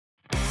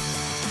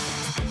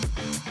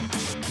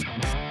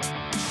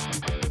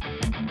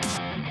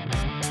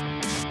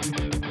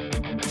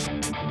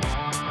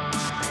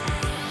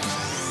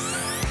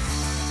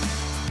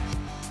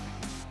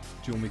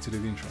to do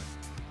the intro?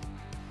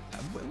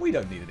 We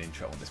don't need an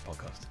intro on this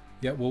podcast.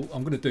 Yeah, well,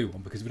 I'm going to do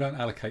one because we don't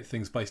allocate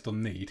things based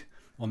on need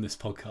on this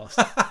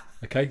podcast.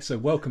 Okay, so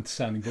welcome to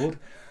Sounding Board,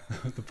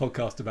 the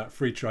podcast about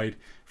free trade,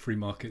 free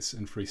markets,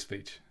 and free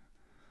speech.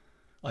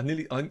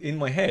 In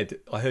my head,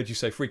 I heard you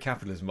say free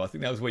capitalism, but I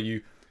think that was where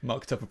you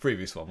mucked up a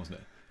previous one, wasn't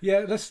it?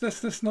 Yeah, let's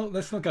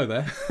not go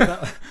there.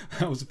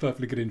 That was a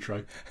perfectly good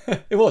intro.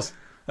 It was.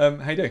 How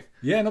you doing?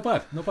 Yeah, not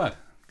bad. Good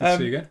to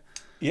see you again.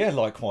 Yeah,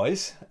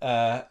 likewise.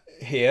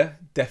 Here,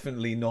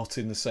 definitely not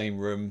in the same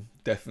room.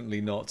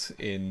 Definitely not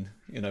in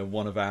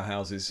one of our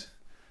houses,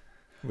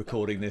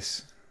 recording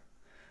this.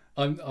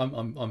 I'm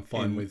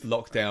fine with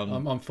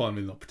lockdown. I'm fine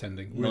with not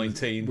pretending. We're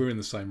in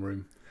the same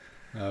room.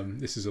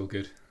 This is all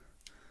good.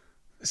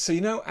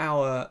 So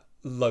our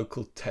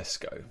local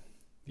Tesco.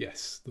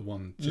 Yes, the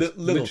one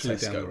little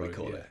Tesco, down the road, we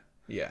call it.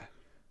 Yeah.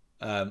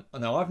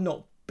 Now I've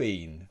not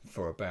been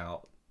for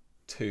about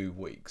 2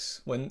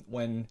 weeks. When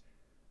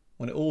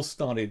it all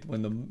started,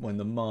 when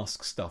the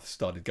mask stuff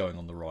started going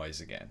on the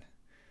rise again,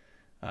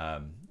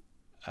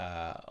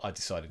 I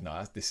decided,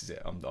 no, this is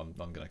it. I'm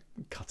going to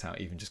cut out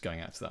even just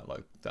going out to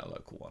that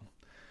local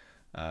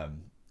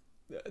one.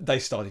 They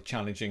started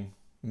challenging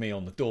me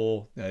on the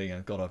door.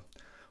 Got a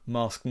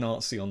masked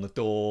Nazi on the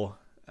door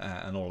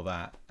and all of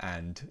that.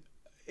 And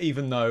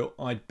even though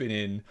I'd been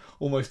in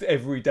almost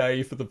every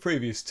day for the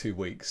previous 2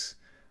 weeks,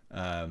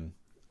 I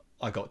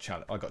got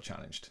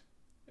challenged.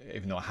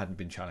 Even though I hadn't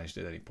been challenged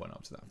at any point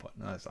up to that point,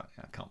 and I was like,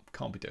 I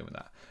can't be doing with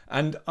that.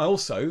 And I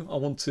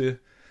want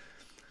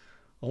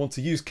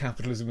to use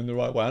capitalism in the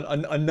right way.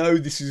 I know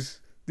this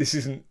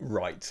isn't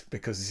right,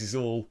 because this is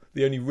all,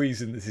 the only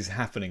reason this is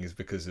happening is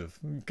because of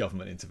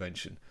government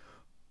intervention.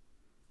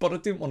 But I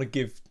didn't want to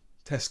give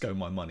Tesco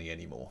my money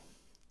anymore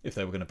if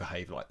they were going to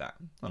behave like that,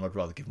 and I'd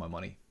rather give my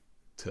money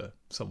to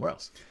somewhere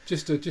else.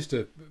 Just I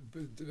don't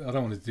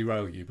want to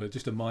derail you, but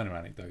just a minor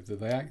anecdote.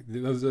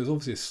 There's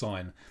obviously a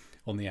sign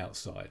on the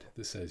outside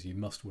that says you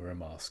must wear a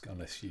mask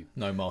unless you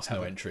no mask,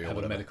 no entry, or have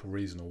whatever. A medical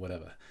reason or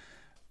whatever.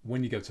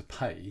 When you go to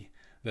pay,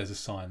 there's a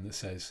sign that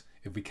says,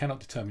 if we cannot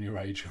determine your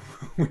age,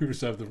 we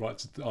reserve the right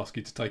to ask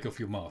you to take off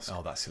your mask.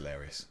 Oh, that's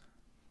hilarious.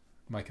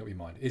 Make up your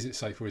mind. Is it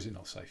safe or is it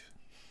not safe?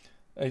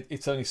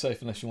 It's only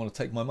safe unless you want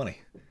to take my money.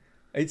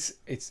 It's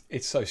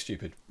so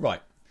stupid.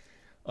 Right.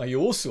 Are you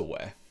also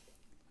aware?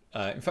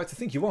 In fact, I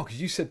think you are,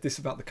 because you said this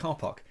about the car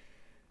park.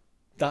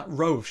 That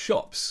row of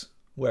shops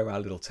where our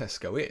little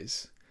Tesco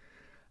is,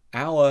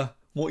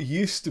 what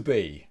used to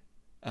be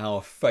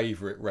our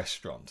favourite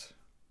restaurant,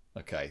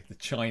 okay, the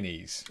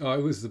Chinese. Oh,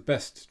 it was the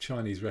best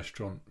Chinese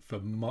restaurant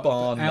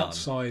bar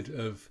outside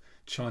of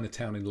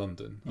Chinatown in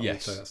London. I yes,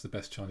 would say that's the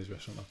best Chinese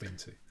restaurant I've been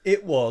to.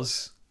 It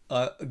was.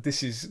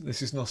 This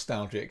is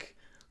nostalgic,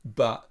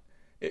 but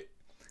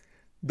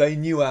they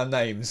knew our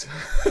names.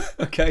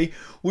 Okay,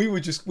 we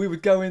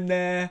would go in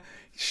there,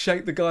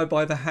 shake the guy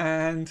by the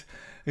hand.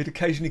 He'd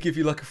occasionally give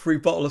you like a free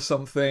bottle of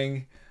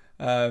something.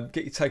 Get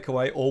your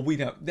takeaway, or we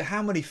know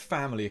how many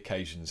family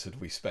occasions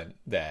had we spent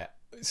there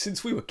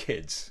since we were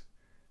kids.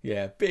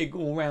 Yeah, big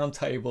all round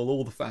table,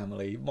 all the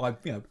family, my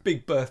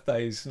big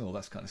birthdays and all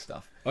that kind of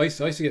stuff. I used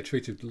to get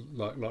treated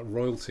like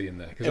royalty in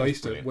there, because I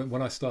used brilliant. to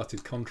when I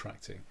started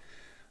contracting,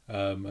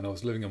 and I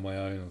was living on my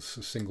own. I was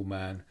a single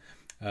man.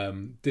 I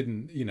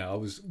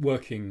was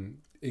working,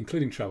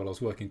 including travel. I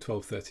was working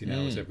 12, 13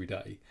 hours every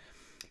day.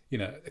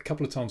 A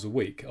couple of times a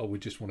week, I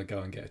would just want to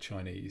go and get a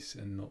Chinese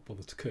and not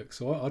bother to cook.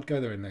 So I'd go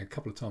there a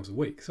couple of times a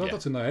week. So I got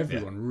to know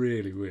everyone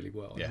really, really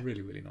well. And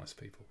really, really nice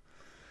people.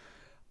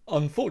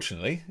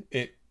 Unfortunately,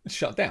 it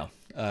shut down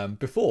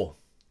before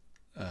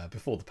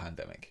the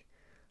pandemic,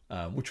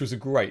 which was a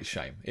great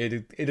shame.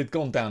 It had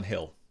gone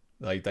downhill.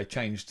 They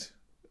changed.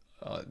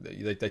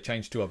 They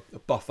changed to a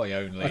buffet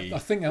only. I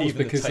think that was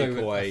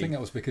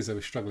because they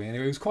were struggling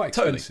anyway. It was quite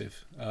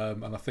expensive,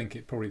 and I think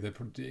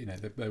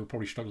they were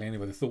probably struggling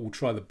anyway. They thought, we'll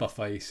try the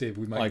buffet, see if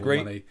we make more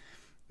money.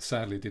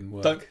 Sadly, it didn't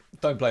work.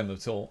 Don't blame them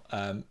at all.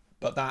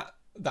 But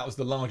that was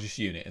the largest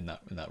unit in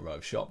that row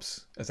of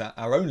shops, as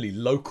our only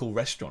local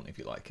restaurant, if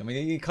you like. I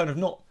mean, you're kind of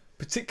not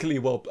particularly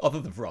well, other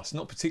than for us,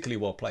 not particularly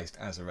well placed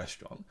as a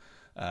restaurant.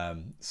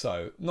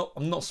 So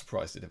I'm not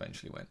surprised it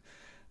eventually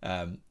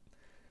went.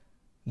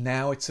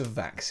 Now it's a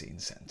vaccine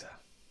centre.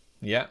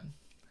 Yeah.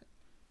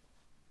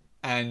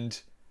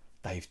 And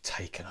they've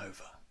taken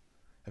over.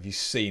 Have you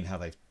seen how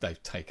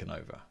they've taken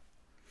over?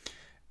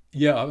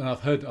 Yeah, and I've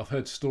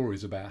heard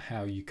stories about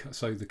how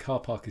so the car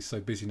park is so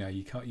busy now,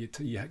 you're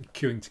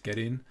queuing to get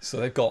in.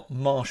 So they've got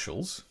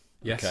marshals.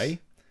 Yes. Okay.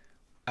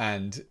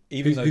 And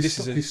even though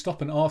who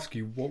stop and ask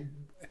you what,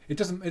 it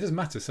doesn't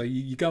matter. So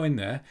you go in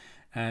there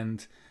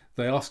and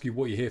they ask you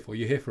what you're here for.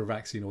 You're here for a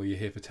vaccine or you're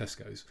here for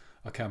Tesco's.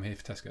 Okay, I'm here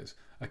for Tesco's.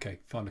 Okay,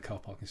 find a car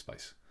parking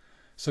space.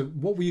 So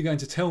what were you going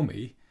to tell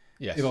me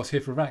if I was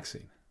here for a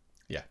vaccine?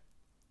 Yeah.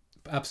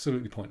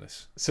 Absolutely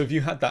pointless. So have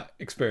you had that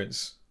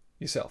experience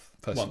yourself,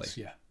 personally? Once,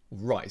 yeah.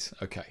 Right,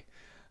 okay.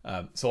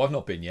 So I've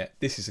not been yet.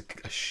 This is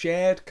a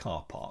shared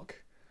car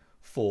park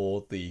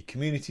for the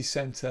community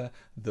centre,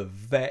 the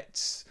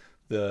vets,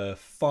 the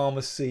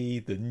pharmacy,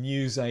 the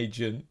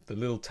newsagent, the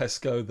little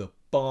Tesco, the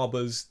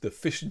barbers, the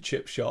fish and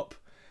chip shop,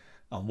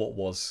 and what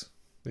was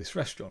this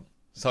restaurant.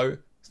 So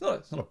it's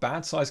not a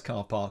bad sized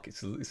car park.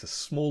 It's a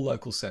small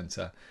local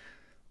centre.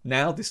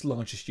 Now this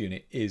largest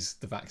unit is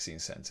the vaccine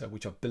centre,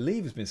 which I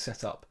believe has been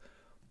set up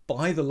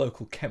by the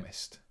local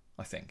chemist.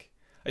 I think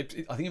it's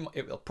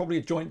probably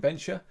a joint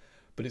venture,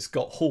 but it's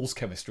got Hall's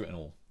Chemist written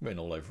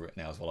all over it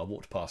now as well. I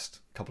walked past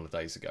a couple of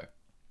days ago,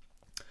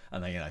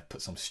 and they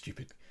put some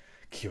stupid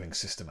queuing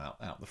system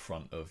out the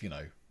front of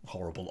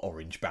horrible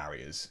orange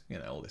barriers,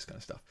 all this kind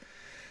of stuff.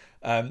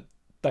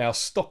 They are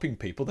stopping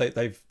people.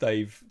 They've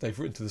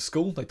written to the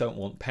school. They don't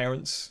want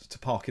parents to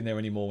park in there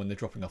anymore when they're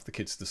dropping off the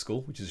kids to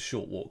school, which is a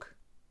short walk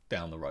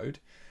down the road,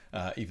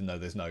 even though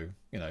there's not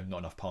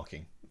enough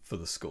parking for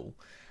the school.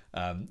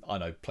 I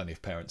know plenty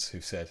of parents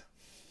who've said,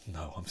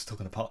 no, I'm still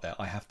going to park there.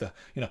 I have to,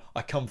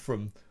 I come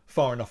from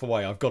far enough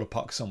away. I've got to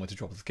park somewhere to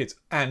drop off the kids.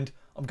 And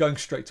I'm going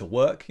straight to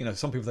work.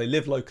 Some people, they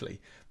live locally,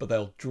 but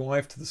they'll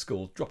drive to the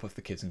school, drop off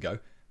the kids and go.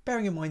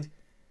 Bearing in mind,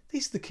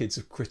 these are the kids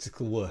of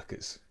critical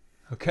workers.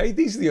 Okay,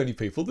 these are the only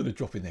people that are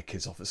dropping their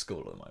kids off at school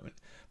at the moment.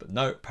 But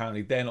no,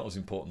 apparently they're not as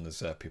important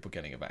as people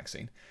getting a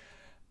vaccine.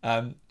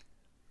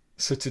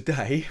 So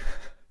today,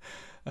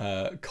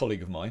 a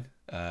colleague of mine,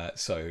 our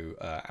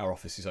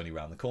office is only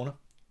around the corner.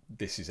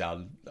 This is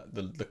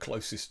the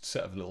closest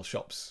set of little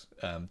shops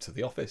to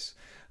the office.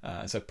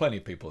 So plenty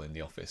of people in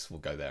the office will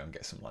go there and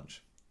get some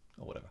lunch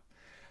or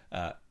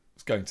whatever.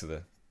 Going to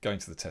the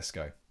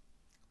Tesco,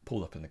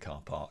 pulled up in the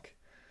car park.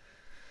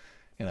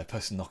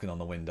 Person knocking on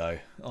the window.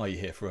 Are you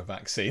here for a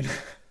vaccine?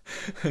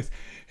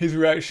 His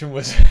reaction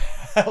was,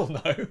 hell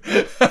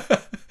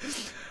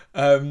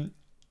no.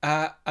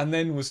 And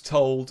then was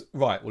told,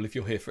 right, well, if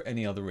you're here for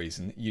any other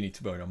reason, you need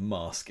to wear a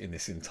mask in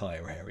this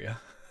entire area.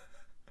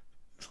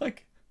 It's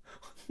like,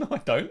 no, I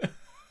don't.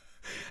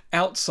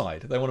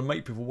 Outside. They want to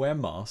make people wear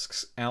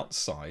masks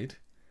outside.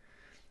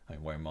 I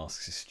mean, wearing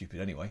masks is stupid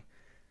anyway.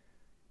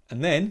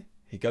 And then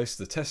he goes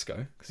to the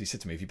Tesco, because he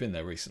said to me, have you been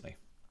there recently?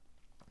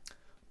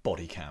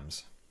 Body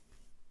cams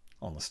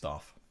on the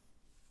staff.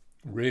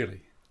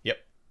 Really? Yep.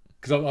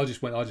 Because I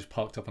just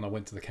parked up and I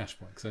went to the cash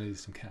point because I needed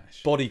some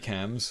cash. Body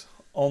cams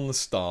on the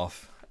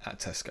staff at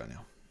Tesco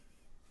now.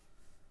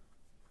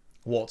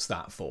 What's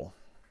that for?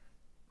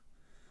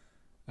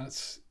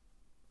 That's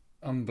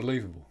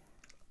unbelievable.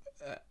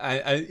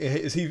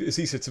 As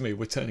he said to me,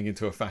 we're turning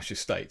into a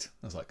fascist state.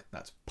 I was like,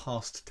 that's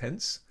past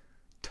tense.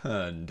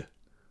 Turned.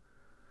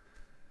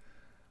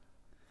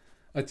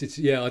 I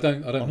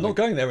don't. I'm not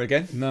going there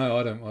again. No,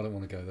 I don't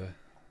want to go there.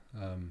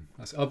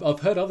 I've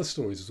heard other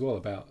stories as well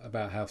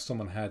about how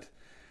someone had.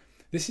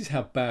 This is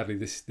how badly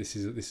this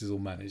is all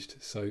managed.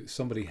 So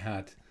somebody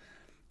had,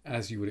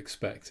 as you would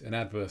expect, an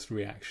adverse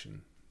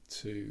reaction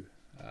to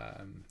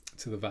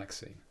the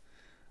vaccine.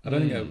 I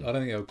don't think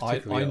they were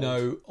particularly I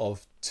know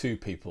of two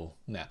people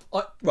now.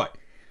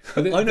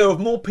 I know of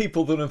more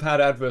people that have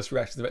had adverse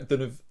reactions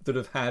that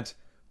have had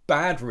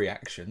bad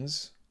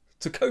reactions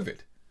to COVID.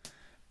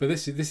 But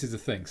this is the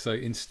thing. So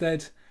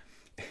instead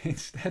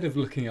of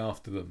looking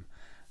after them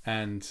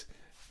and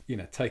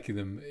taking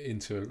them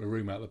into a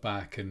room out the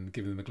back and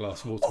giving them a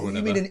glass of water. Oh,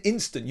 you mean an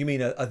instant? You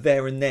mean a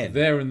there and then?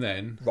 There and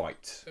then,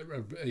 right?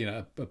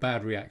 A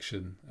bad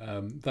reaction.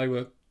 They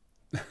were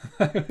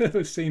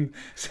seen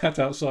sat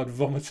outside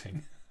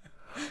vomiting,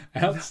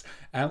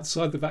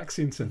 outside the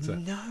vaccine centre.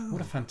 No,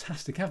 what a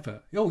fantastic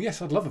advert! Oh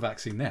yes, I'd love a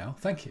vaccine now.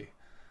 Thank you.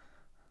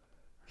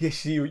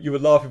 Yes, you were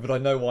laughing, but I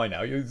know why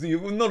now. You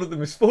were not at the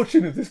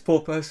misfortune of this poor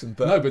person,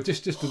 but no, but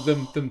just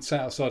them sat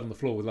outside on the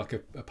floor with like a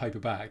paper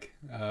bag,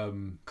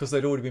 because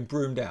they'd already been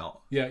broomed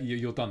out. Yeah,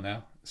 you're done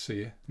now. See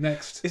you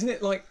next. Isn't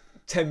it like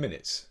 10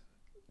 minutes?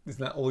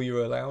 Isn't that all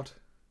you're allowed?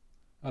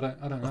 I don't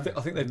know.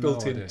 I think they've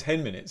built in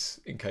 10 minutes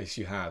in case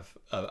you have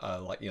a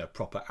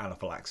proper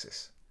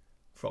anaphylaxis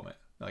from it.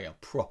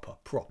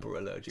 Proper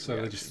allergic So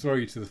reaction. they just throw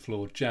you to the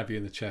floor, jab you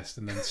in the chest,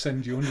 and then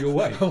send you on your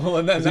way. Well,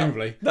 and then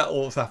presumably that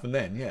all's happened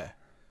then, yeah.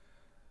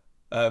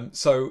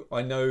 So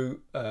I know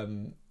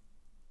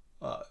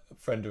a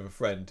friend of a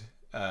friend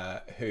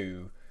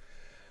who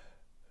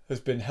has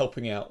been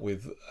helping out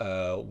with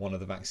one of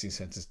the vaccine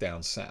centres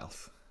down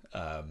south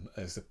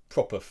as the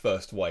proper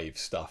first wave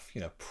stuff,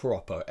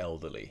 proper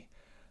elderly.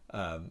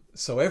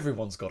 So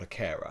everyone's got a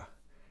carer.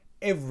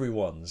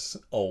 Everyone's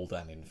old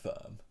and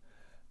infirm.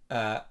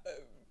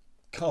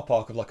 Car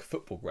park of like a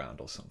football ground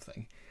or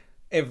something.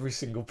 Every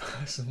single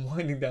person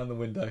winding down the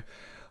window,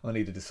 I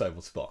need a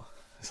disabled spot.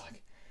 It's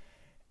like,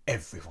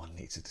 everyone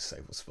needs a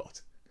disabled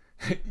spot.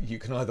 You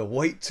can either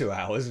wait 2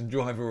 hours and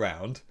drive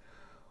around,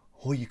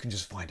 or you can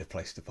just find a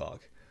place to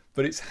park.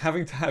 But it's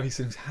having to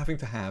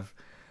have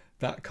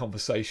that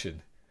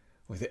conversation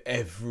with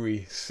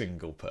every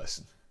single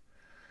person.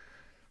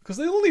 Because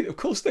they all need it, of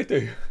course they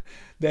do.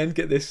 Then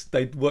get this,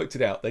 they'd worked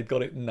it out, they'd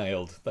got it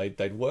nailed.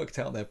 They'd worked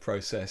out their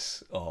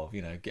process of,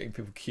 getting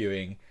people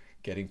queuing,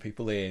 getting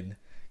people in,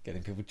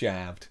 getting people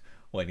jabbed,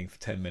 waiting for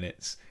 10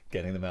 minutes,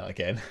 getting them out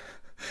again.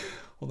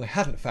 What they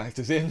hadn't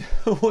factored in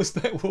was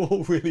that we're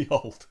all really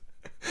old.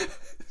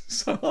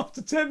 So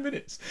after 10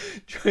 minutes,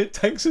 it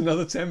takes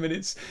another 10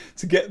 minutes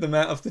to get them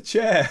out of the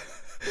chair.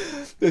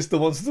 There's the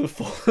ones that have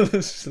fallen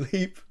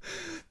asleep.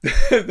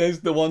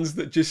 There's the ones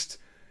that just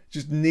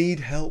need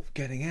help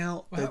getting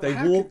out. Well, they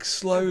walk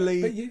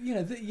slowly. But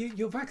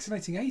you're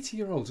vaccinating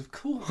 80-year-olds. Of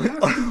course, how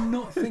can you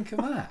not think of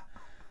that?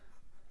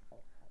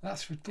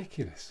 That's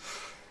ridiculous.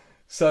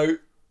 So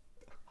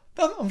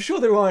I'm sure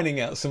they're ironing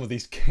out some of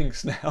these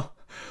kinks now,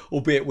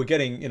 albeit we're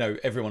getting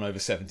everyone over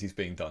 70 is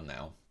being done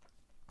now,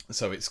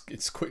 so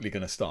it's quickly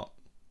going to start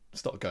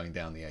going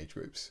down the age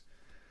groups.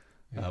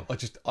 Yeah. I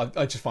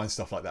just find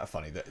stuff like that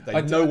funny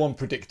that no one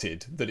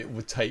predicted that it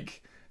would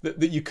take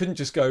that you couldn't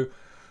just go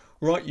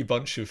right, you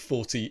bunch of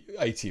 40,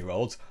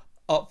 80-year-olds,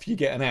 up you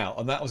get and out,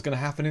 and that was going to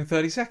happen in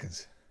 30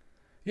 seconds.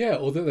 Yeah,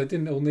 or that they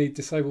didn't all need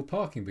disabled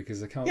parking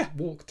because they can't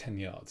walk 10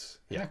 yards.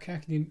 Yeah. How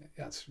can you...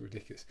 That's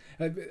ridiculous.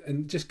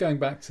 And just going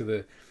back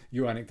to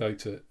your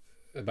anecdote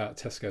about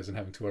Tesco's and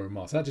having to wear a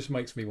mask, that just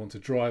makes me want to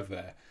drive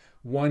there,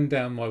 wind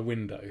down my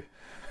window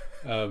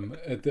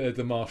at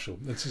the Marshall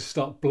and just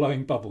start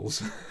blowing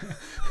bubbles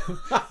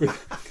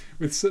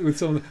with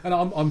some. And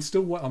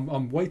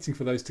I'm waiting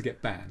for those to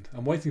get banned.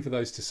 I'm waiting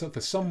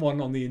for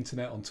someone on the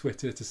internet, on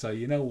Twitter, to say,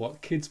 you know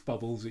what, kids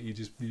bubbles that you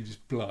just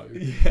blow.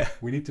 Yeah,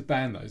 we need to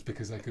ban those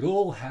because they could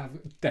all have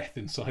death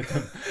inside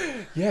them.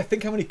 Yeah,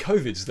 think how many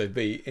COVIDs there'd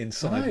be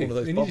inside one of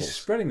those bubbles. Just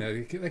spreading there,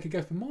 they could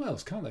go for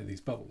miles, can't they?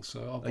 These bubbles.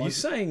 So are you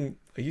saying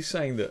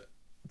that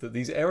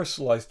these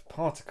aerosolized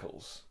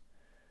particles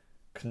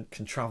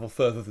can travel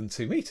further than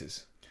 2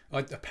 meters?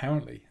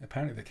 Apparently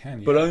they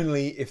can. Yeah. But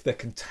only if they're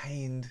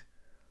contained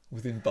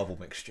within bubble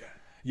mixture.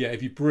 Yeah,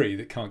 if you breathe,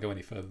 it can't go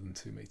any further than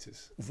 2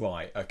 meters.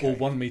 Right. Okay. Or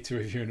 1 meter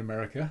if you're in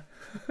America,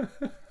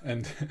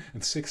 and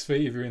 6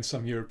 feet if you're in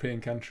some European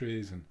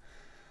countries, and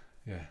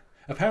yeah.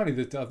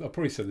 Apparently, I've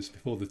probably said this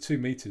before. The 2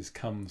 meters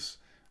comes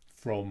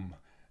from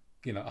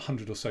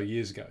 100 or so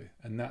years ago,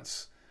 and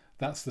that's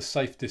the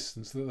safe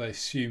distance that they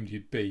assumed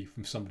you'd be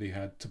from somebody who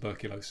had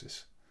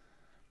tuberculosis,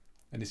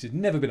 and this has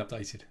never been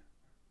updated.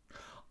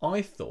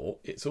 I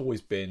thought it's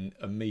always been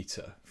a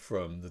metre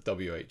from the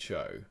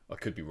WHO. I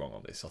could be wrong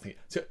on this. I think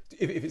so.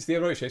 If it's the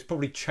WHO, it's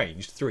probably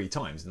changed 3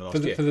 times in the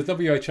last year. For the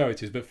WHO,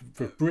 it is, but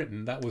for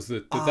Britain, that was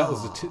the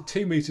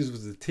 2 metres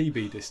was the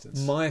TB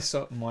distance. My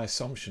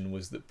assumption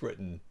was that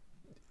Britain,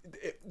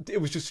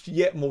 it was just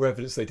yet more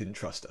evidence they didn't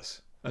trust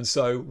us, and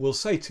so we'll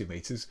say 2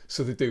 metres,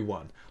 so they do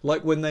 1.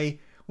 Like when they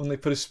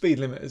put a speed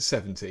limit at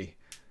 70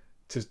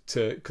 to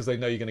because they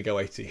know you're going to go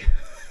 80.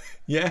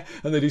 Yeah,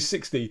 and they do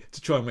 60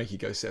 to try and make you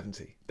go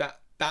 70.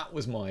 That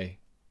was my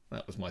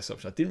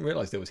assumption. I didn't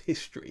realise there was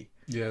history.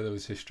 Yeah, there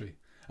was history.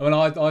 I mean,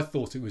 I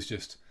thought it was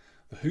just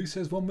the WHO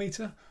says 1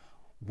 metre.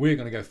 We're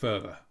going to go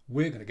further.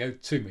 We're going to go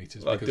 2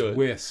 metres because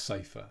we're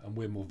safer and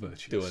we're more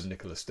virtuous. Do a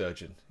Nicola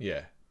Sturgeon.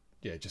 Yeah.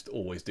 Just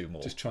always do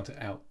more. Just trying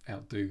to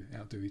outdo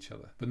each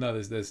other. But no,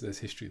 there's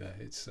history there.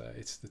 It's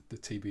the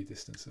TB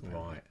distance.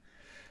 Apparently. Right.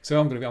 So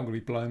I'm going to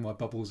be blowing my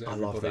bubbles at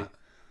everybody. I love that.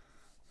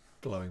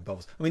 Blowing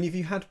bubbles. I mean, if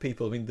you had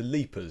people, the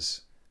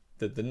leapers,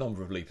 the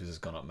number of leapers has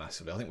gone up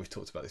massively. I think we've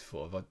talked about this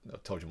before.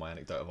 I've told you my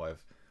anecdote.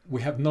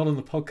 We have not on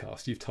the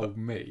podcast. You've told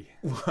me.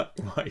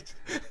 Right.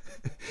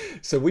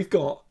 So we've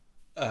got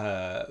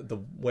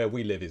where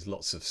we live is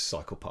lots of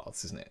cycle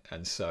paths, isn't it?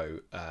 And so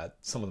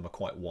some of them are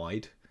quite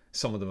wide.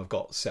 Some of them have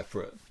got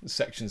separate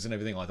sections and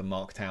everything, either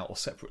marked out or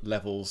separate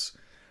levels.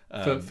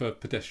 For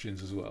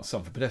pedestrians as well.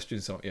 Some for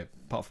pedestrians,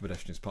 part for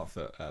pedestrians, part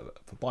for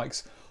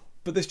bikes.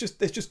 But there's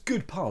just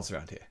good paths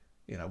around here.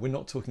 We're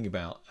not talking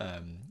about.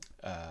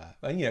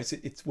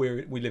 It's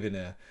where we live in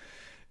a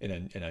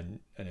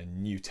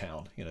new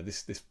town.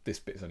 This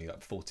bit's only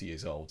like 40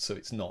 years old, so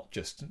it's not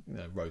just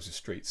rows of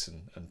streets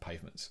and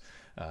pavements.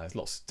 There's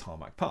lots of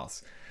tarmac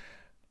paths.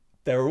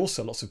 There are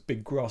also lots of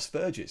big grass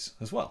verges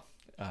as well.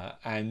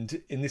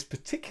 And in this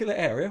particular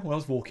area, when I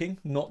was walking,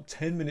 not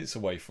 10 minutes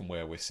away from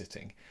where we're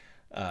sitting.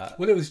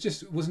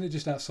 Wasn't it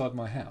just outside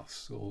my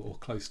house or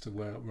close to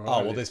where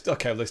I live?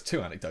 There's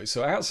 2 anecdotes.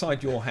 So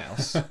outside your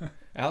house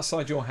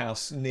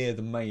near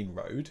the main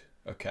road.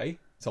 Okay,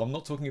 so I'm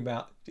not talking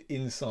about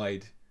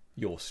inside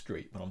your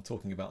street, but I'm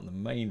talking about the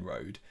main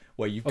road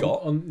where you've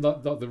got on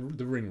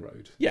the ring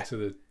road. Yeah.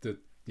 To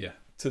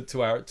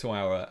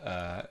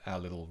our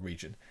little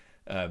region.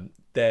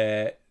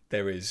 There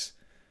is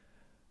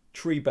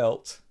tree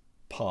belt,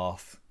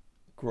 path,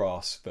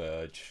 grass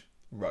verge,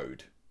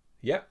 road.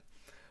 Yep.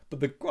 But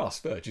the grass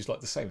verge is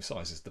like the same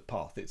size as the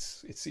path.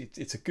 It's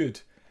a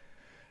good.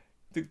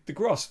 The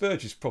grass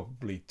verge is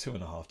probably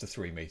 2.5 to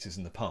 3 meters,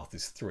 and the path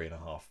is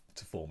 3.5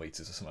 to 4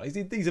 meters or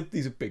something.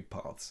 These are big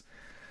paths.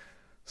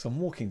 So I'm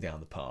walking down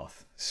the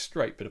path,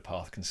 straight bit of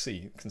path, can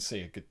see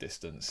a good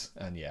distance,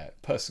 and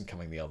person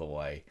coming the other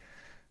way.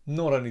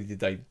 Not only did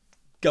they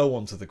go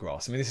onto the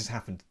grass. I mean, this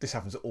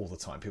happens all the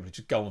time. People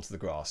just go onto the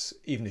grass,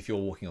 even if you're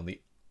walking on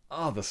the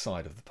other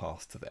side of the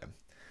path to them.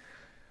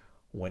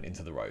 Went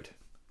into the road,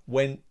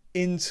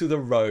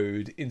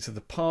 into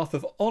the path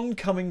of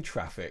oncoming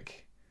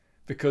traffic,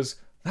 because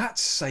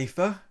that's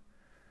safer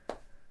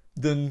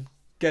than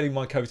getting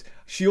my coat.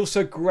 She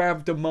also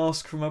grabbed a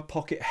mask from her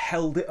pocket,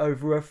 held it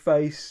over her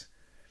face.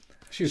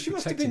 She was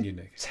protecting you,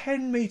 Nick.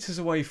 10 metres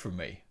away from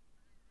me.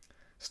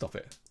 Stop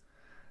it.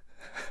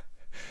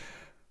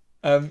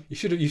 You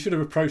should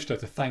have approached her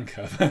to thank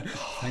her.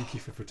 Thank you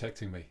for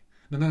protecting me.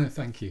 No,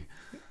 thank you.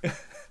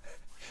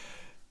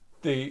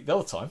 The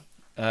other time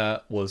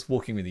was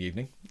walking in the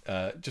evening,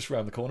 just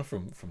around the corner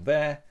from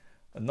there.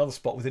 Another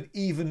spot with an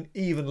even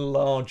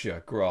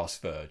larger grass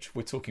verge.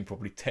 We're talking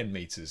probably 10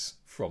 metres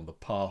from the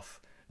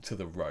path to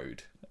the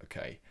road.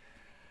 Okay,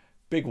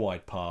 big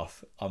wide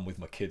path. I'm with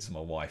my kids and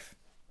my wife.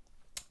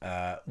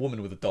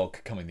 Woman with a dog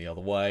coming the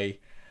other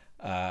way,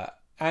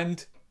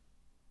 and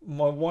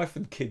my wife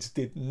and kids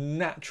did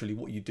naturally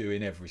what you do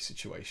in every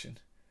situation,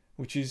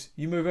 which is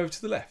you move over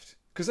to the left,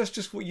 because that's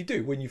just what you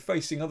do when you're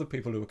facing other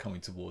people who are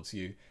coming towards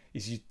you.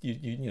 Is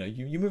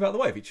you move out of the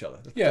way of each other.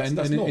 Yeah,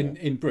 that's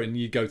in Britain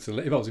you go to the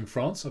left. If I was in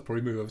France, I'd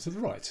probably move over to the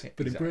right. Yeah,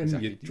 but in Britain,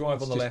 you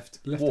drive on the left,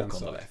 walk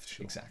on the left.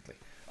 Sure. Exactly.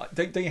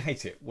 Don't you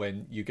hate it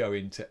when you go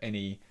into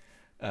any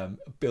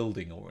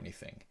building or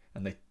anything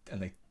and they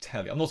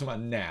tell you? I'm not talking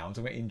about now. I'm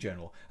talking about in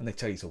general, and they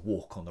tell you to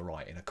walk on the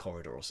right in a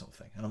corridor or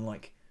something. And I'm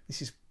like,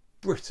 this is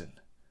Britain.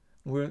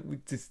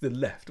 It's the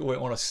left, or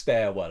on a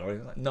stairwell, or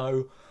like,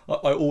 no.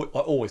 I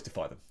always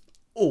defy them.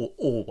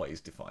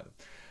 Always defy them.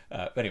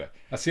 Anyway,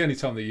 that's the only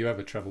time that you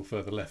ever travel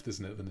further left,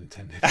 isn't it, than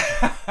intended?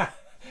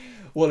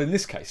 Well, in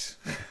this case,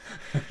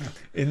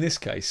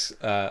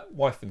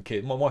 wife and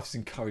kid. My wife's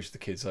encouraged the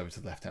kids over to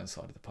the left-hand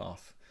side of the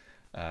path,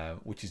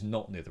 which is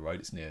not near the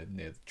road. It's near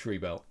the tree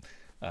belt,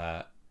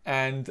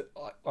 and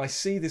I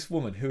see this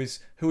woman who is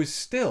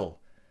still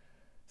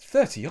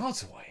 30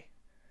 yards away.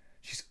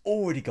 She's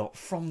already got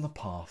from the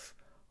path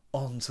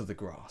onto the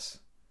grass.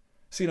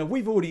 So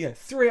we've already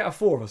 3 out of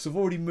 4 of us have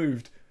already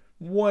moved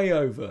way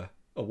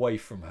away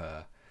from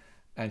her,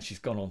 and she's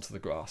gone onto the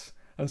grass.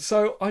 And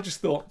so I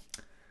just thought,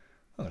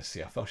 I'm going to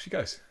see how far she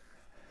goes.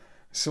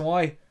 So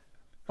I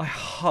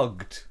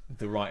hugged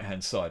the right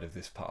hand side of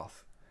this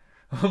path.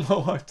 And my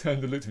wife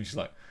turned and looked at me. She's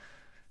like,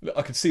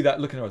 I could see that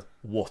look in her eyes.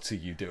 What are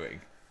you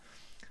doing?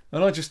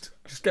 And I just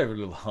gave her a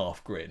little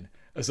half grin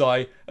as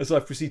I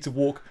proceed to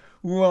walk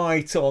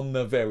right on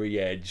the very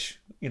edge.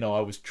 I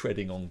was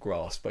treading on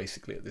grass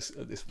basically at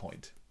this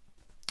point.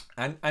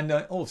 And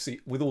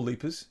obviously with all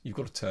leapers, you've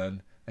got to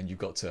turn and you've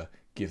got to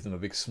give them a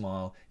big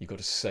smile. You've got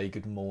to say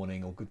good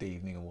morning or good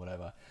evening or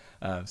whatever.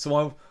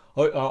 So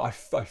I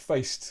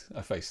faced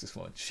this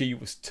woman. She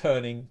was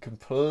turning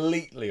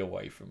completely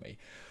away from me,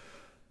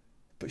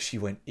 but she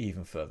went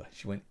even further.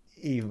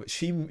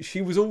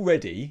 She was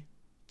already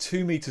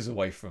 2 meters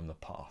away from the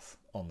path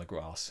on the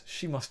grass.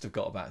 She must have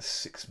got about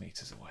 6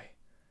 meters away.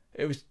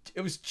 It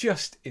was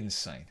just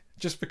insane.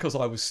 Just because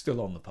I was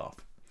still on the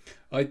path.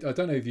 I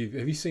don't know if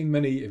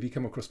have you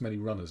come across many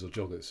runners or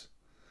joggers?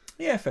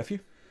 Yeah, fair few.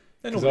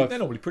 They're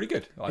normally pretty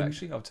good. I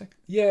would say.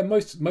 Yeah,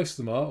 most of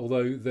them are.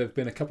 Although there have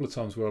been a couple of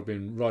times where I've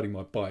been riding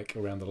my bike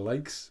around the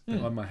lakes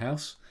behind my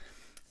house,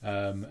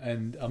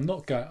 and I'm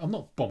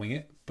not bombing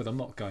it, but I'm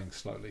not going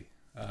slowly.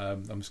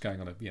 I'm just going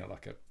on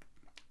like a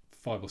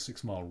 5 or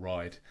 6 mile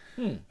ride,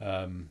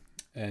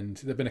 and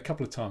there've been a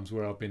couple of times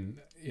where I've been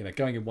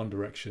going in one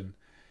direction,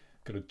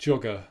 got a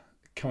jogger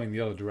coming the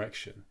other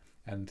direction,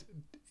 and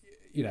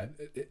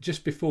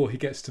just before he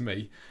gets to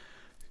me,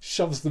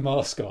 shoves the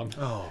mask on.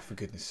 Oh, for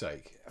goodness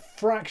sake! A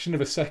fraction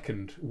of a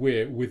second,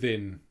 we're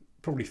within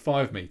probably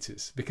 5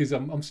 meters because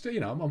I'm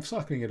still I'm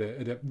cycling at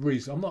a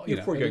reasonable. I'm not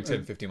You're probably going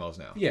 10, 15 miles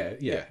an hour.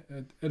 Yeah.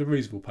 At a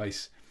reasonable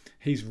pace.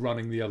 He's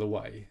running the other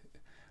way,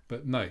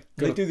 but no.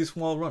 They do this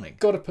while running.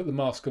 Got to put the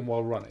mask on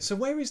while running. So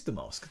where is the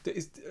mask? Are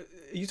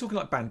you talking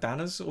like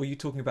bandanas, or are you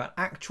talking about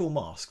actual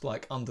mask,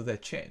 like under their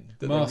chin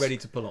that they're ready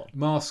to pull on?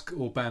 Mask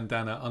or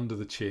bandana under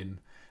the chin,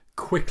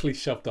 quickly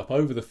shoved up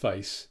over the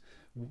face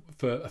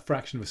for a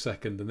fraction of a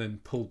second, and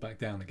then pulled back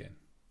down again.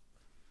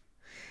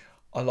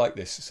 I like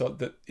this. So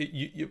that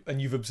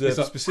you've observed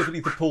like, specifically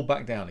the pull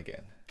back down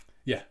again.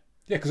 Yeah,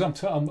 because I'm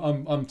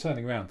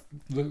turning around,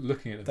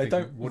 looking at them. They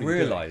don't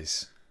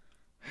realise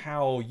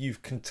how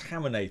you've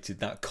contaminated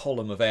that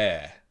column of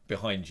air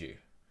behind you,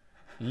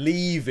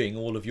 leaving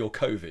all of your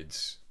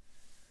COVIDs,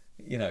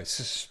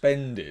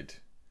 suspended.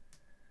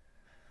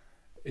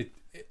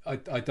 I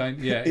don't.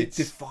 Yeah, it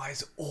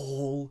defies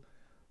all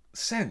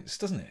sense,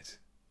 doesn't it?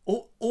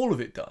 All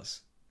of it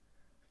does.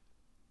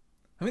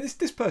 I mean,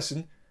 this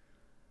person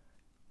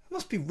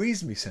must be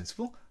reasonably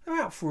sensible. They're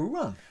out for a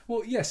run.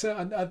 Well, yes,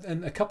 and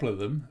a couple of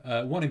them.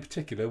 One in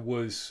particular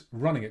was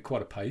running at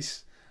quite a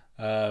pace.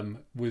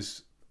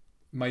 Was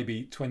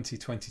maybe 20,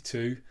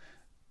 22,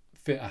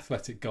 fit,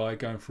 athletic guy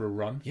going for a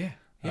run. Yeah.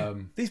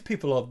 These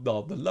people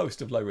are the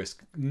lowest of low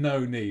risk. No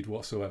need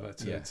whatsoever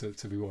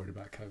to be worried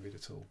about COVID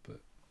at all.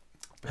 But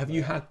have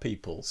you had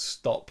people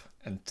stop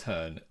and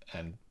turn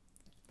and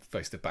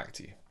face their back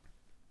to you?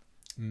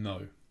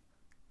 No.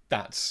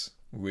 That's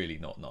really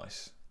not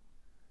nice.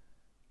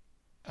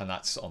 And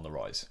that's on the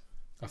rise.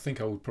 I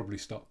think I would probably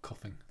start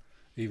coughing,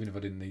 even if I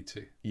didn't need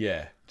to.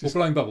 Yeah. Or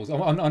blowing bubbles.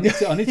 I need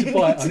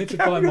to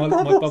buy my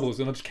bubbles,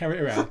 and I'll just carry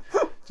it around.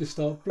 Just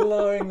start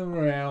blowing them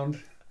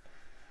around,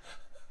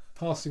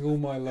 passing all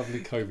my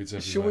lovely COVIDs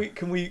everywhere.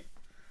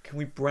 Can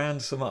we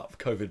brand some up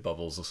COVID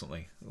bubbles or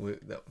something?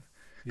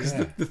 Because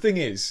the thing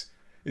is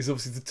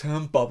obviously the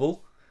term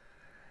bubble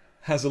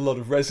has a lot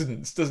of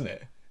resonance, doesn't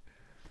it?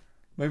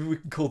 Maybe we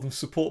can call them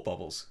support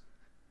bubbles.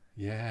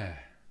 Yeah.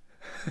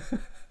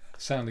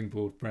 Sounding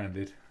board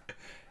branded.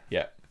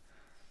 Yeah.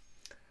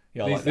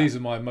 Yeah, These are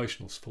my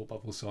emotional support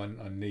bubbles, so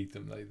I need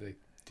them. They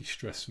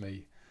de-stress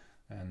me,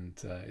 and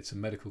it's a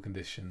medical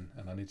condition,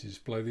 and I need to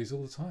just blow these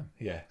all the time.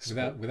 Yeah.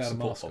 Without a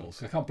mask on.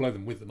 So I can't blow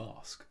them with the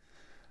mask.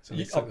 So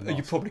you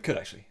probably could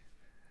actually.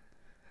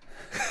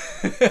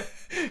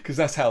 Because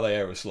that's how they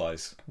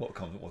aerosolise what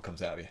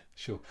comes out of you.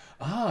 Sure.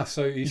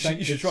 So you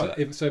should try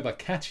that. So if I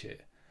catch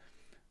it,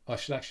 I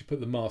should actually put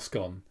the mask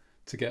on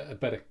to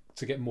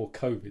get more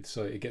COVID.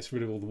 So it gets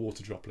rid of all the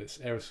water droplets,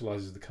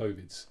 aerosolises the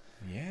COVIDs.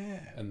 Yeah.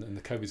 And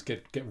the COVIDs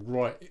get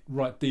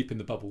right deep in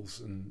the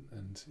bubbles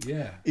and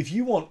yeah. If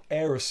you want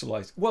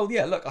aerosolized, well,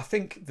 yeah. Look, I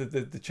think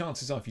the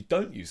chances are if you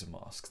don't use a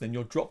mask, then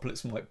your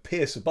droplets might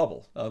pierce a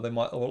bubble. They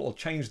might or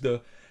change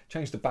the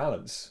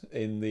balance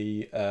in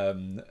the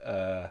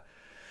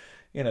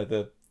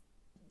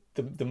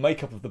the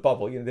makeup of the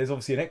bubble. There's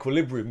obviously an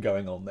equilibrium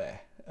going on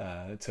there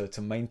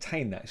to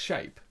maintain that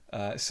shape.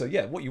 So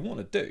yeah, what you want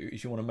to do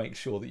is you want to make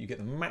sure that you get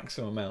the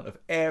maximum amount of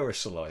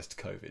aerosolized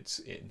COVIDs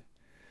in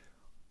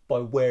by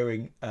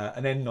wearing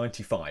an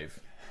N95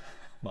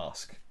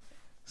 mask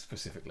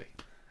specifically.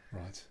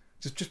 Right.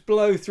 Just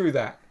blow through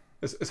that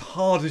as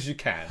hard as you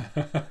can.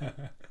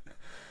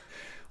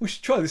 We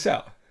should try this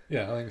out.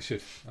 Yeah, I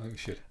think we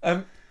should.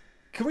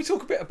 Can we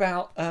talk a bit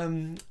about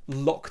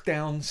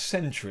lockdown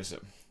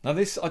centrism? Now,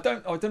 this I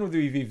don't know whether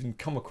you've even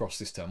come across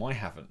this term. I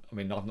haven't. I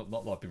mean, I've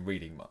not been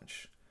reading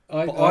much.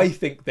 I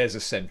think there's a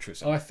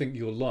centrism. I think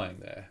you're lying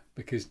there,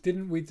 because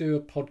didn't we do a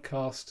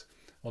podcast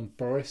on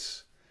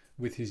Boris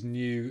with his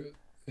new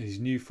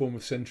form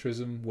of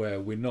centrism, where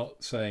we're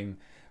not saying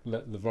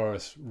let the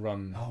virus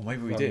run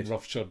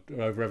roughshod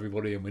over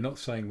everybody, and we're not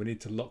saying we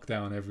need to lock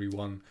down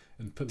everyone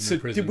and put them in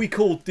prison.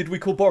 Did we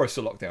call Boris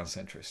a lockdown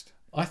centrist?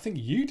 I think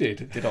you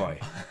did. Did I?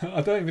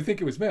 I don't even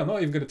think it was me. I'm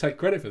not even going to take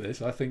credit for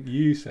this. I think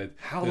you said.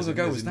 How long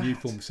ago was that? A new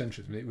form of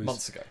centrism. It was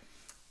months ago.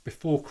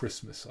 Before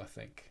Christmas, I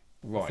think.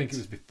 Right. I think it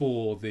was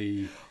before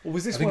the. Or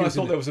was this when I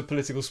thought there was a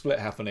political split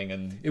happening?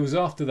 And it was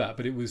after that,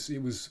 but it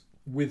was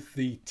with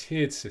the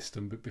tiered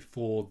system, but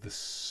before the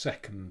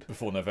second.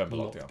 Before November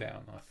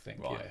lockdown, I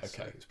think. Right. Yeah,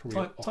 Okay. So it's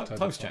probably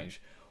times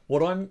change.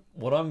 What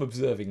I'm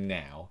observing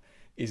now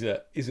is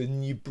a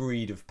new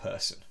breed of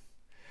person,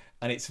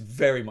 and it's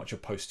very much a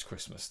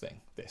post-Christmas thing.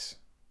 This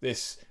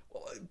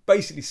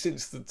basically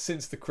since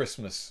the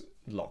Christmas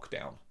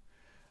lockdown.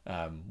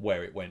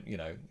 Where it went,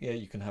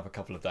 you can have a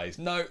couple of days.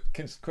 No,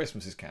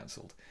 Christmas is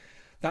cancelled.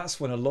 That's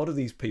when a lot of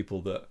these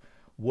people that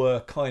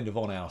were kind of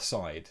on our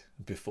side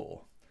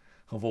before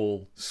have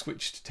all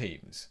switched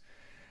teams.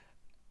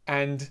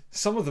 And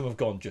some of them have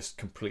gone just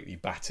completely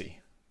batty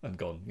and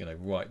gone,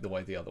 right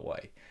the other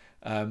way.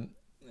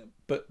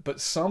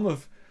 But some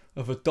have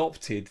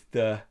adopted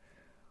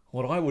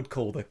what I would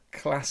call the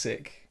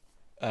classic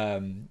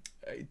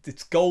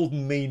it's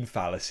golden mean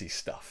fallacy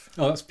stuff.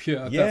 Oh, that's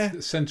pure. Yeah.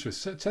 That's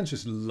centrists.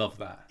 Centrists love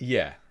that.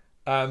 Yeah.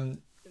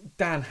 Dan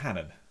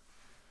Hannan.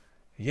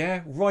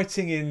 Yeah,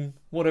 writing in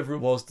whatever it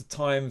was, the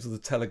Times or the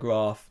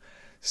Telegraph,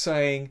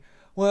 saying,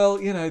 well,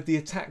 the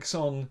attacks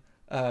on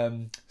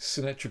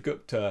Sunetra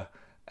Gupta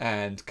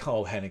and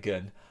Carl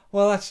Hennigan,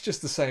 well, that's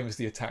just the same as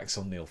the attacks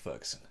on Neil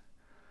Ferguson.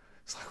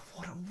 It's like,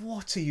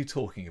 what are you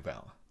talking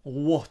about?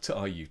 What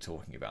are you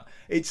talking about?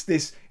 It's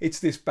this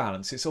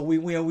balance. It's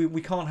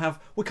we can't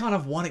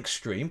have one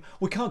extreme.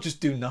 We can't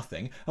just do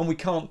nothing, and we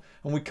can't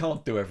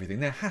do everything.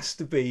 There has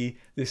to be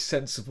this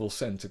sensible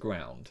centre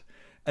ground,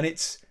 and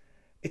it's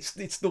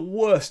the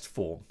worst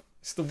form.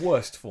 It's the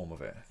worst form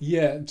of it.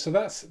 Yeah. So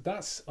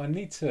that's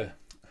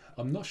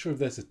I'm not sure if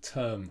there's a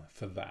term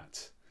for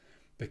that,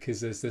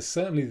 because there's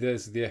certainly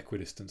the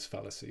equidistance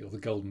fallacy or the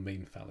golden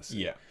mean fallacy.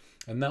 Yeah.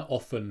 And that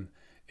often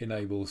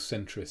enables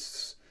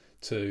centrists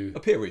to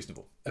appear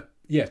reasonable.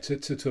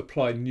 To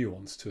apply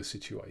nuance to a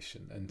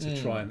situation and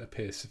to try and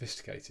appear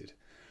sophisticated.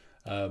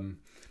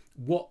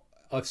 What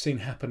I've seen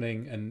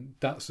happening, and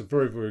that's a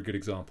very, very good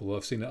example.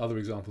 I've seen other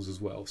examples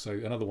as well. So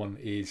another one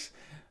is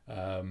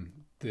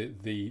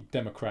the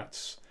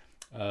Democrats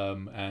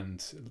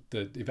and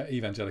the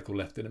evangelical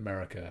left in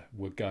America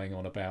were going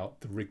on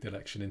about the rigged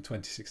election in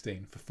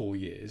 2016 for 4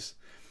 years.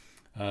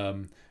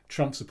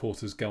 Trump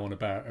supporters go on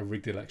about a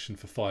rigged election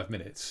for 5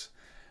 minutes,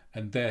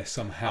 and they're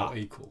somehow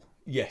equal.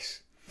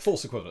 Yes,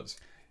 false equivalence.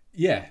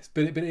 Yeah,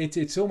 but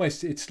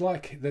it's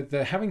like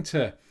they're having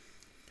to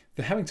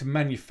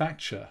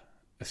manufacture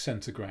a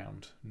centre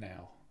ground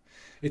now.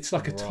 It's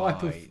like a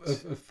type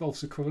of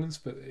false equivalence,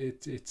 but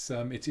it's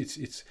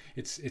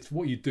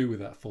what you do with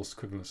that false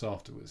equivalence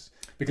afterwards,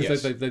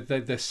 because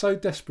they're so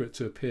desperate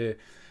to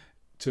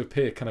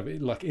appear kind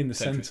of like in the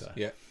centre,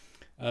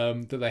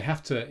 that they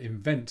have to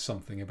invent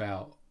something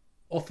about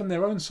often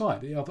their own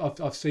side.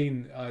 I've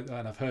seen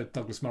and I've heard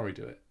Douglas Murray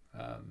do it.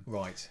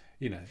 Right.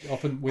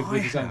 Often with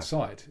his own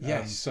side.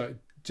 Yes. So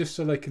just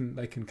so they can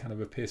kind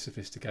of appear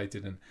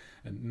sophisticated and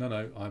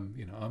no,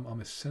 I'm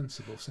a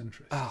sensible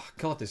centrist. Oh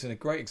God, there's a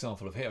great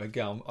example of here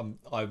again.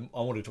 I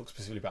want to talk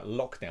specifically about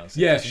lockdowns.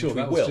 Yeah, sure.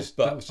 That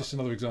was just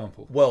another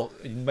example. Well,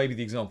 maybe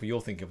the example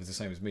you're thinking of is the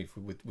same as me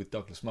with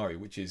Douglas Murray,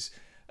 which is,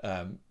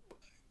 I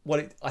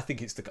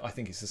think it's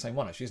the same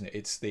one actually, isn't it?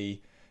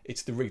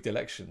 It's the rigged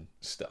election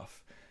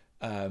stuff,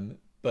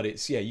 but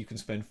it's you can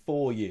spend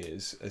 4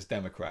 years as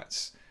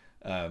Democrats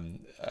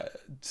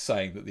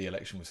saying that the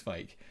election was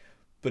fake,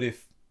 but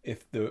if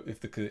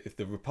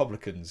the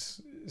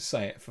Republicans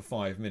say it for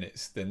 5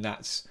 minutes, then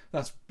that's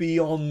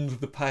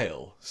beyond the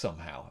pale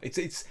somehow.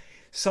 It's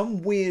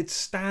some weird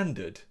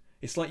standard.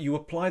 It's like you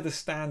apply the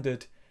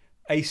standard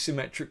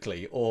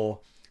asymmetrically, or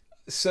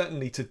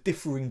certainly to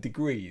differing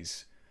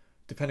degrees,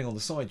 depending on the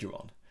side you're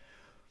on.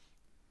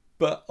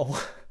 But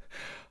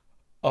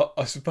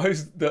I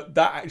suppose that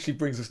actually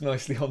brings us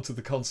nicely onto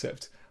the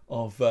concept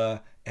of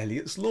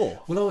Eliot's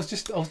law. Well, I was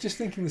just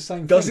thinking the same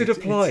thing. Does it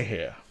apply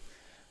here?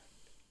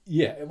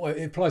 Yeah, well,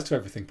 it applies to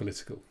everything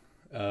political.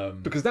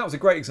 Because that was a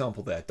great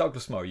example there.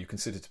 Douglas Murray, you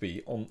consider to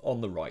be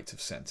on the right of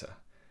centre,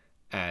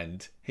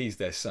 and he's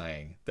there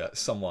saying that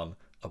someone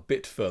a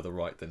bit further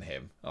right than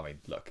him, I mean,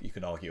 look, you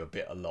can argue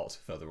a lot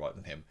further right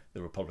than him,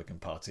 the Republican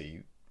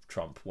Party,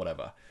 Trump,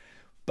 whatever,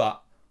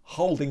 but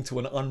holding to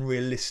an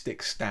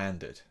unrealistic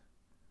standard,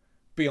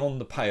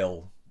 beyond the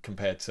pale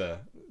compared to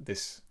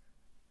this,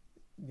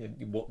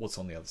 what's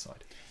on the other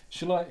side.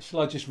 Shall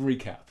I just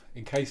recap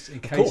in case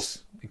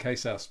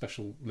our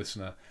special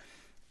listener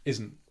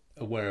isn't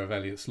aware of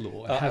Eliot's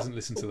law and hasn't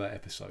listened to that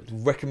episode?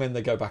 Recommend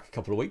they go back a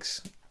couple of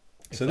weeks.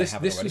 So this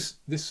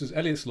was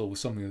Eliot's law was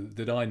something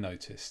that I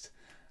noticed,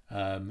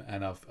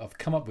 and I've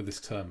come up with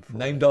this term for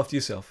named after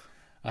yourself.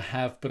 I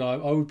have, but I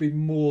would be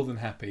more than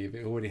happy if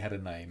it already had a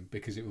name,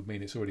 because it would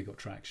mean it's already got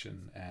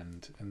traction,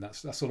 and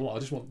that's sort of what I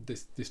just want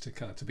this to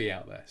kind of to be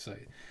out there. So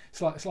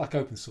it's like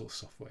open source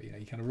software.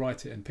 You kind of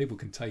write it and people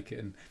can take it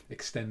and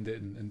extend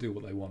it and do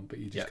what they want, but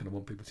you just kind of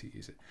want people to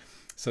use it.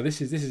 So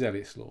this is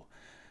Eliot's law.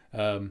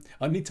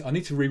 I need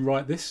to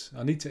rewrite this.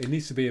 It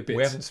needs to be a bit.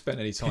 We haven't spent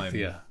any time.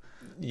 Yeah.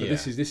 But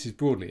this is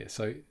broadly it.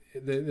 So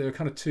there are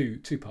kind of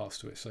two parts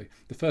to it. So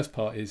the first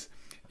part is,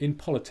 in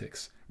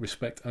politics,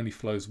 respect only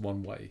flows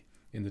one way,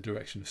 in the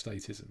direction of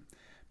statism.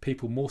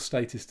 People more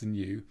statist than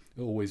you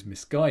are always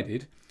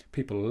misguided.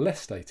 People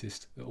less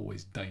statist are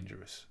always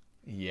dangerous.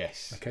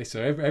 Yes. Okay,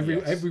 so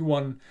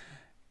everyone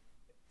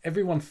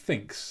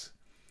thinks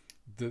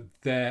that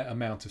their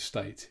amount of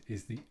state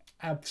is the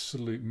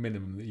absolute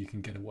minimum that you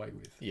can get away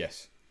with.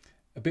 Yes.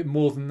 A bit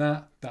more than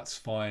that, that's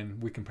fine.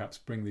 We can perhaps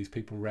bring these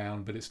people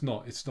round, but it's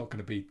not going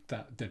to be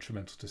that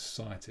detrimental to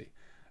society.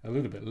 A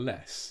little bit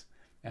less,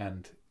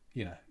 and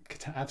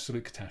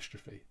absolute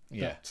catastrophe.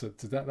 Yeah.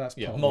 That's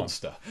part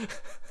monster. One.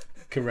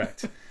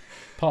 Correct.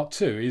 Part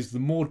two is, the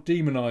more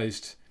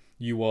demonised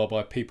you are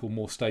by people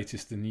more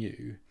statist than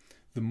you,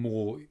 the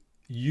more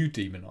you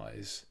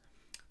demonise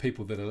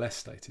people that are less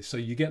statist. So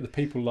you get the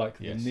people like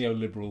the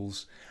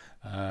neoliberals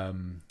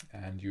and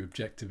your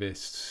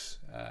objectivists,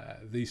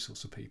 these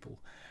sorts of people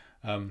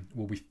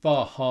will be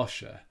far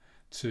harsher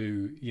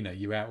to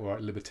your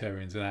outright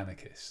libertarians and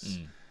anarchists.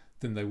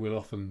 Than they will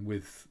often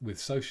with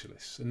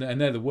socialists, and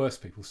they're the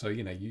worst people. So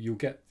you'll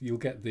get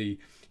the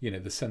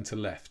the centre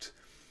left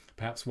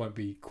perhaps won't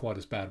be quite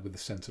as bad with the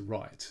centre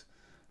right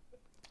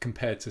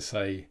compared to,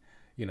 say,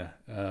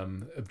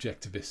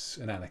 objectivists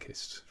and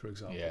anarchists, for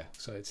example. Yeah.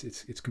 So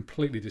it's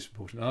completely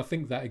disproportionate. And I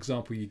think that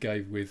example you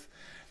gave with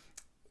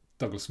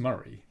Douglas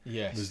Murray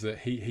was that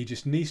he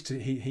just needs to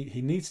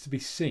he needs to be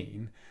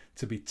seen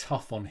to be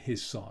tough on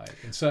his side,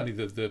 and certainly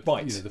the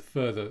right. The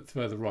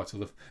further right,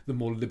 or the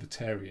more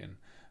libertarian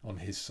on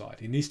his side.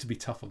 He needs to be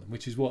tough on them,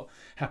 which is what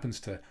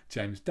happens to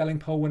James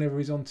Delingpole whenever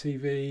he's on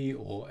TV,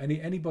 or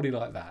anybody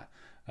like that.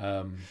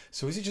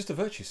 So is it just a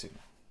virtue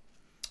signal?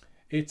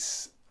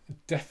 It's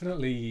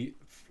definitely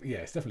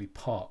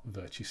part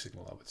virtue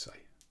signal, I would say.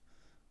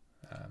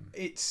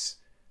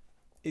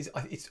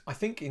 I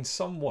think in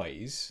some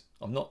ways,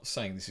 I'm not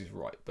saying this is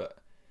right, but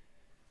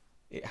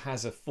it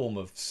has a form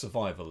of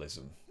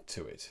survivalism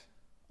to it.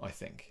 I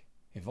think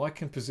if I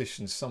can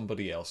position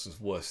somebody else as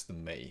worse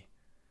than me,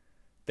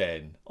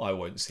 then I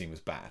won't seem as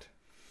bad.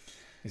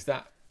 Is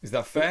that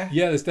fair?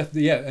 Yeah, there's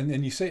definitely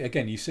and you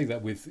see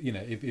that with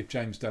if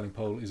James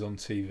Delingpole is on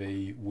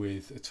TV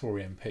with a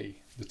Tory MP,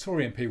 the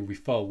Tory MP will be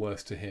far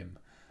worse to him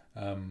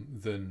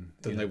than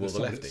they will the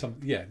lefty.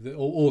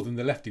 Or than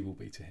the lefty will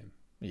be to him.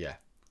 Yeah.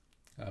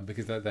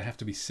 Because they have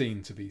to be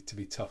seen to be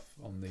tough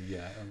on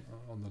the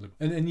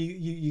and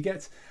you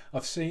get,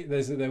 I've seen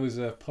there was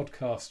a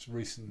podcast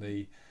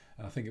recently,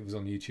 and I think it was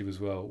on YouTube as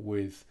well,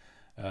 with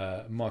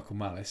Michael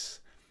Malice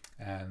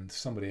and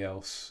somebody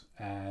else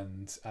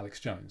and Alex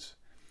Jones.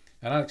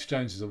 And Alex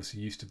Jones is obviously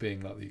used to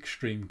being like the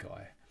extreme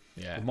guy.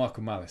 Yeah. But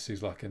Michael Malice,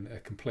 who's like a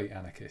complete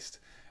anarchist,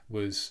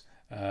 was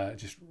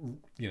just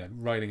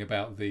railing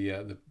about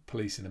the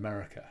police in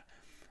America,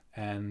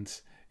 and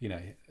he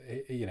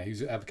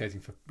was advocating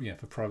for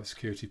for private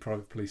security,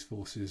 private police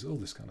forces, all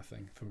this kind of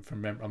thing. From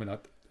memory, I mean,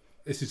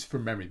 this is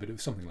from memory, but it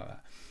was something like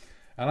that.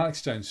 And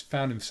Alex Jones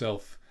found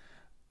himself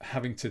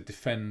having to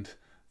defend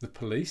the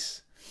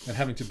police and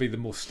having to be the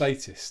more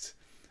statist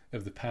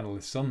of the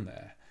panelists on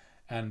there,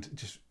 and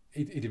just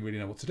he didn't really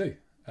know what to do.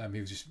 He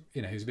was just,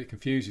 he was a bit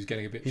confused. He was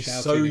getting a bit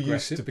shouty and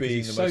aggressive because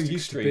he's so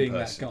used to being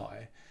that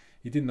guy.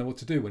 He didn't know what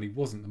to do when he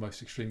wasn't the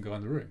most extreme guy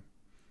in the room,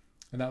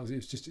 and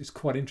it's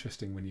quite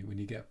interesting when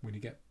you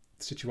get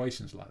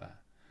situations like that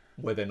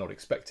where they're not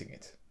expecting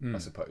it. I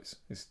suppose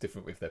it's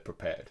different if they're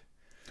prepared.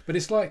 But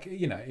it's like,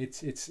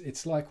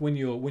 it's like when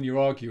you're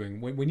arguing,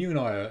 when you and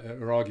I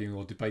are arguing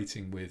or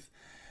debating with,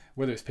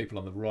 whether it's people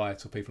on the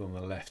right or people on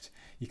the left,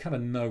 you kind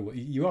of know what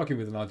you're arguing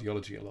with an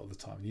ideology a lot of the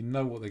time. You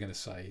know what they're going to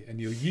say, and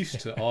you're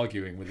used to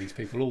arguing with these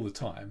people all the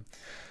time.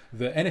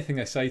 That anything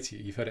they say to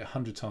you, you've heard it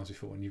 100 times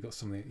before, and you've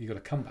got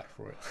a comeback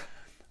for it.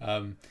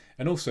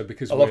 And also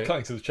because I love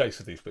cutting to the chase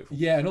with these people.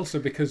 Yeah, and also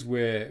because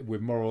we're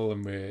moral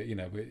and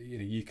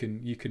you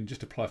can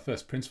just apply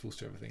first principles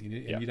to everything,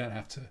 and you don't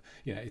have to.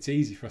 It's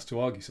easy for us to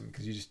argue something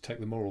because you just take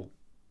the moral,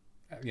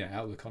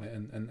 outlook on it,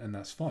 and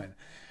that's fine.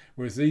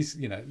 Whereas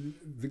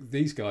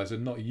these guys are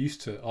not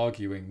used to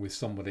arguing with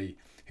somebody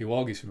who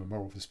argues from a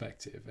moral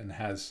perspective and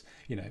has,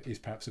 is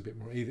perhaps a bit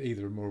more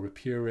either more of a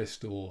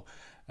purist or,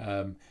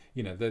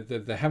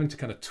 they're having to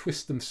kind of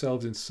twist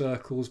themselves in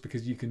circles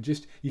because you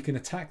can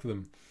attack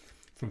them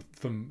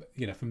from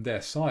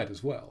their side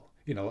as well.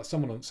 Like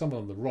someone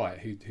on the right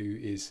who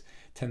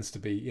tends to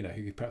be,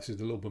 who perhaps is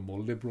a little bit more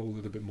liberal, a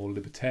little bit more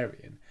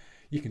libertarian.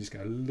 You can just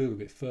go a little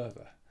bit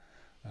further.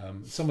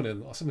 Somebody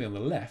on the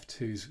left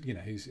who's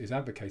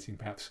advocating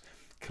perhaps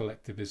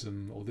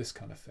collectivism or this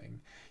kind of thing,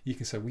 you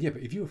can say, well, yeah,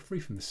 but if you were free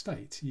from the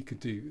state, you could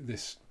do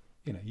this.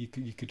 You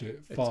could do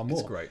it far more.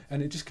 It's great,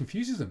 and it just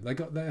confuses them.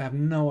 They have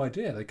no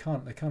idea. They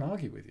can't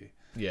argue with you.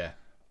 Yeah.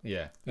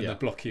 And they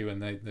block you,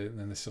 and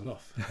then they sort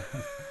off.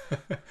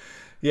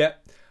 Yeah,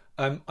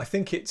 I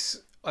think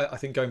I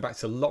think going back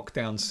to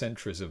lockdown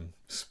centrism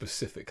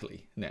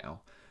specifically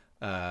now,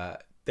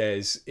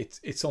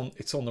 it's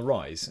on the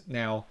rise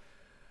now.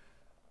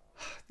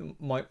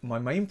 My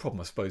main problem,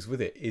 I suppose,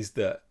 with it is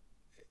the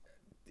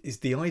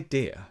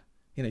idea.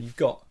 You've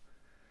got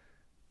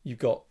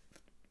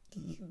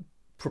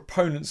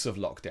proponents of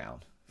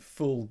lockdown,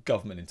 full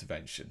government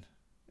intervention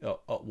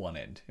at one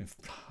end. In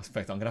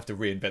fact, I'm going to have to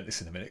reinvent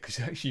this in a minute because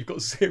actually you've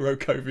got zero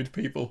COVID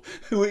people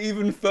who are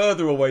even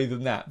further away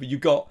than that. But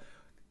you've got,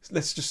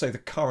 let's just say, the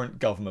current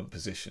government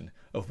position,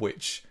 of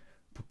which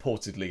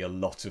purportedly a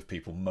lot of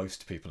people,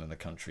 most people in the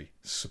country,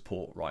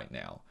 support right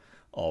now,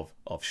 of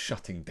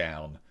shutting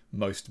down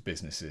most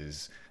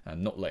businesses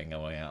and not letting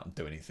anyone out and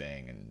do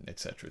anything, and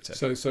etc.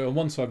 etc. So on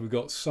one side we've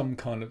got some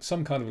kind of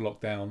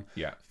lockdown,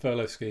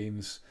 furlough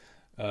schemes,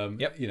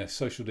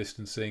 social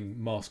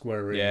distancing, mask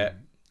wearing,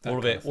 all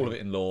of it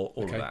in law,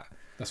 all of that.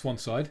 That's one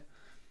side.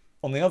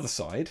 On the other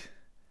side,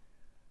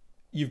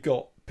 you've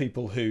got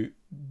people who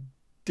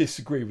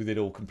disagree with it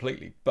all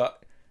completely,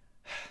 but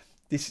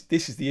this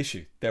is the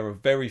issue. There are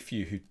very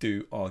few who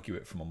do argue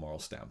it from a moral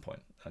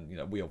standpoint. And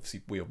we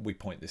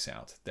point this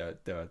out. There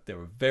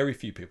are very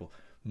few people.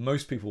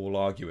 Most people will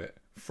argue it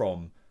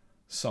from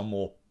some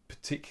more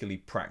particularly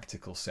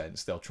practical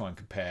sense. They'll try and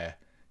compare,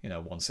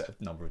 one set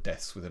of number of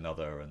deaths with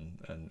another,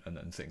 and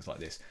things like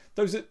this.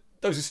 Those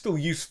are still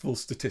useful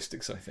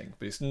statistics, I think,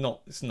 but it's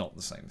not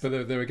the same.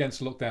 But they're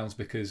against lockdowns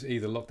because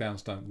either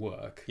lockdowns don't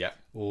work,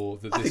 or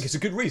I think it's a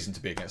good reason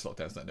to be against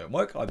lockdowns that don't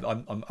work.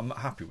 I'm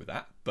happy with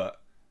that, but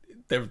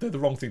they're the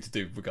wrong thing to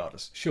do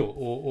regardless. Sure,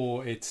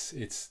 or it's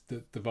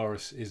the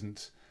virus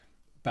isn't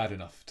bad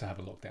enough to have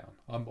a lockdown.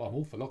 I'm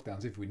all for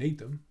lockdowns if we need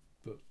them,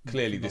 but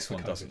clearly this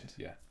one doesn't.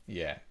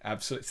 Yeah,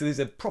 absolutely. So there's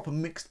a proper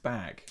mixed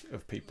bag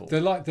of people.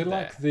 They're like the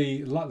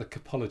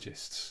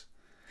copologists,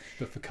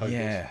 but for COVID.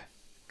 Yeah,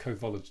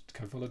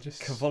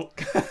 covologists.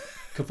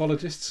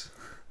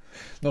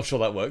 Not sure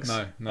that works.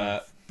 No.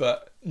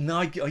 But no,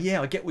 I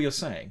get what you're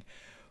saying,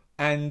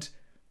 and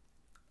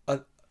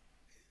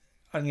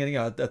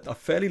a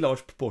fairly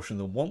large proportion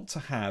of them want to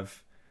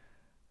have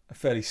a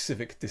fairly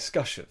civil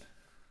discussion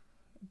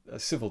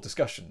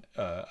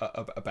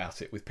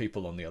about it with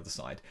people on the other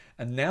side.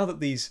 And now that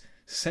these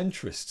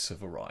centrists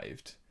have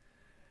arrived,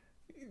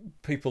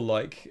 people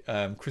like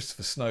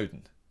Christopher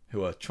Snowdon,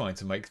 who are trying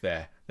to make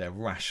their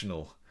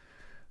rational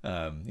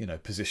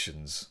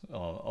positions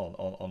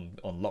on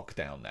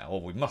lockdown now,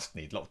 or we must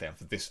need lockdown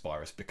for this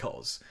virus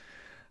because.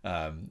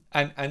 And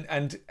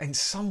in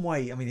some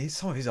way,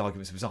 some of his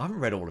arguments, because I haven't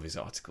read all of his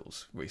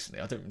articles recently.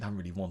 I haven't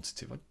really wanted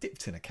to. I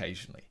dipped in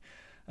occasionally,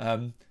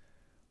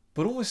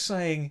 but almost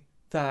saying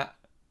that,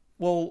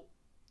 well,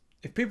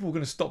 if people were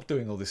going to stop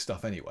doing all this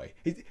stuff anyway,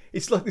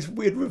 it's like this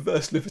weird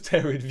reverse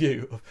libertarian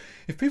view of,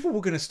 if people were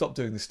going to stop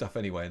doing this stuff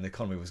anyway and the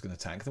economy was going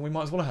to tank, then we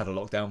might as well have had a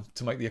lockdown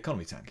to make the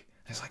economy tank.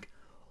 And it's like,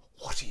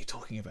 what are you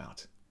talking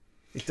about?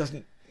 It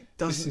doesn't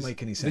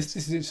make any sense.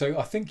 This is it. So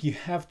I think you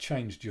have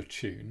changed your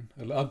tune.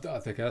 I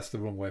think that's the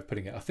wrong way of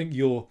putting it. I think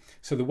the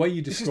way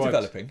you described... This is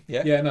developing,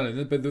 yeah. Yeah,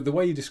 no, but the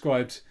way you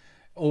described,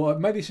 or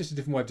maybe it's just a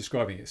different way of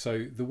describing it.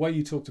 So the way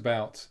you talked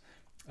about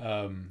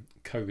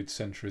COVID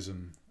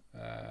centrism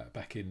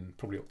back in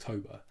probably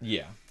October,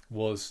 yeah,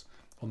 was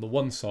on the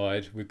one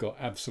side, we've got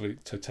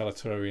absolute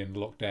totalitarian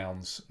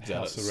lockdowns,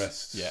 house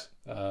arrests. Yeah.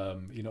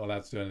 You're not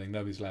allowed to do anything.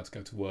 Nobody's allowed to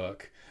go to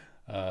work.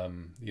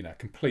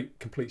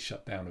 Complete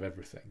shutdown of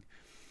everything.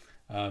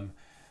 And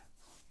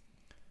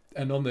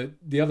on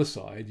the other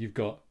side, you've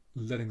got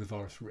letting the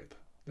virus rip.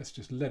 Let's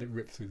just let it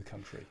rip through the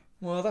country.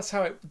 Well, that's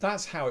how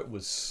it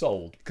was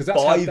sold Because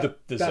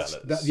the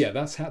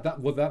zealots.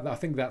 I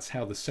think that's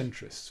how the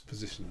centrists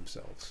position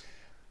themselves.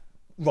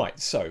 Right.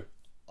 So,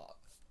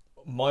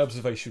 my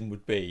observation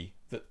would be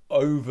that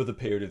over the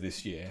period of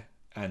this year,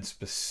 and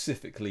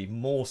specifically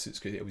more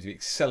since it was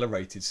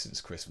accelerated since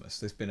Christmas,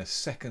 there's been a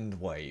second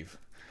wave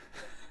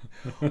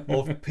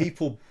of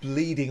people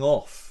bleeding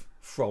off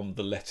from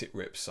the let it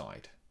rip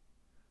side,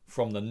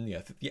 from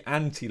the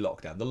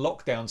anti-lockdown. The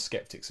lockdown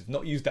skeptics have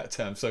not used that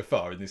term so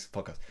far in this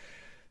podcast.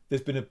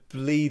 There's been a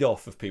bleed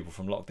off of people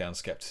from lockdown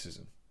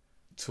skepticism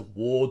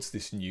towards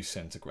this new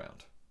centre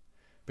ground,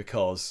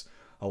 because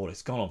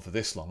it's gone on for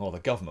this long. The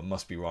government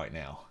must be right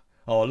now.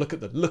 Look at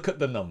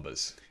the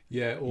numbers.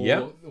 Yeah,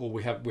 or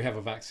we have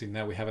a vaccine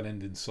now. We have an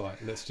end in sight.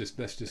 Let's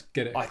just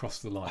get it across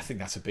the line. I think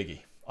that's a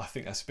biggie. I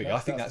think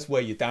that's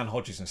where your Dan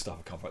Hodges and stuff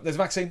have come from. There's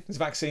a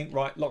vaccine.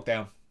 Right,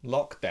 lockdown.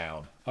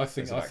 I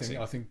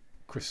think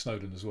Chris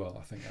Snowden as well.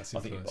 I think that's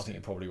influenced. I think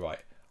you're probably right.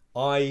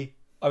 I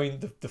mean,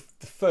 the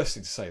first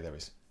thing to say there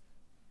is,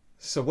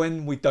 so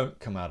when we don't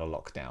come out of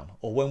lockdown,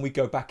 or when we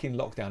go back in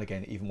lockdown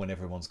again, even when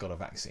everyone's got a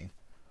vaccine,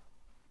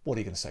 what are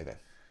you going to say then?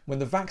 When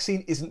the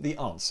vaccine isn't the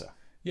answer?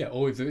 Yeah,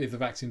 or if the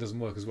vaccine doesn't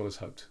work as well as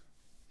hoped.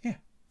 Yeah.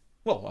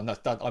 Well, and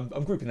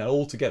I'm grouping that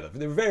all together.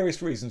 There are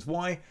various reasons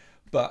why,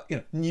 but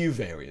new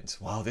variants.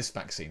 This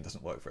vaccine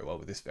doesn't work very well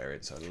with this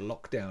variant, so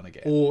lockdown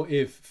again. Or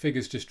if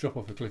figures just drop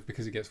off a cliff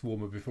because it gets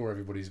warmer before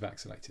everybody's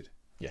vaccinated.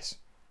 Yes.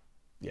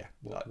 Yeah.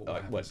 What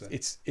happens then?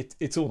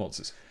 It's all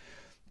nonsense.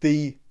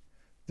 The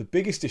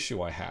biggest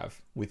issue I have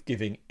with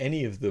giving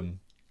any of them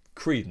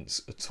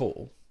credence at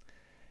all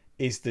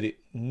is that it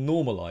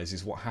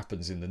normalises what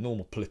happens in the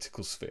normal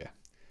political sphere,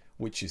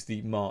 which is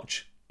the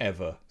march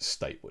ever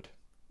stateward.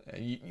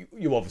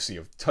 You obviously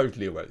are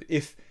totally aware.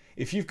 If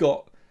you've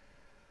got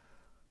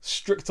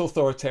strict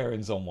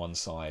authoritarians on one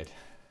side,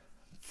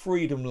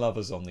 freedom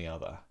lovers on the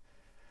other,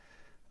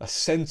 a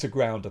centre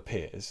ground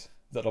appears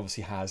that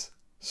obviously has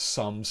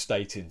some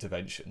state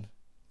intervention,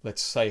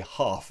 let's say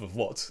half of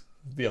what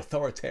the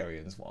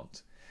authoritarians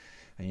want,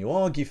 and you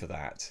argue for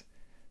that,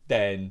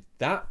 then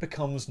that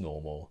becomes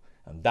normal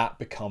and that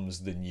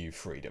becomes the new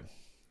freedom.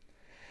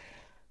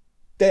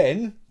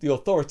 Then the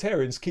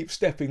authoritarians keep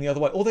stepping the other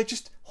way, or they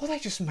just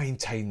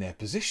maintain their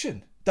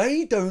position.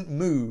 They don't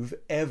move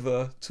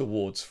ever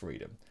towards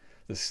freedom.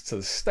 So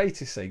the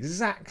statists stay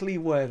exactly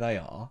where they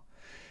are,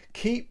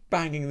 keep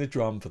banging the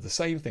drum for the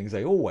same things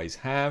they always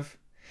have,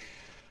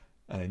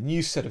 and a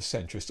new set of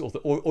centrists,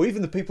 or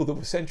even the people that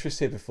were centrists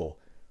here before,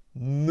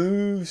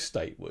 move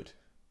stateward.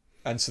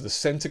 And so the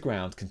centre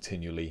ground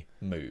continually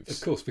moves.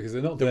 Of course, because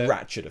they're not the there.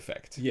 ratchet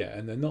effect. Yeah,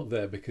 and they're not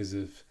there because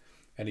of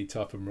any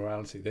type of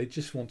morality. They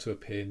just want to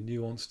appear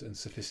nuanced and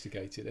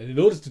sophisticated. And in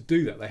order to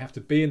do that, they have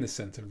to be in the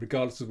centre,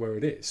 regardless of where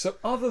it is. So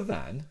other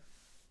than,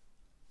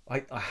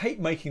 I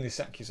hate making this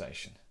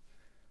accusation,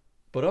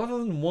 but other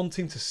than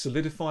wanting to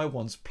solidify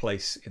one's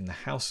place in the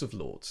House of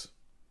Lords,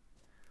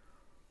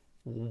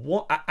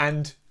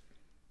 and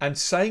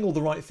saying all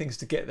the right things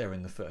to get there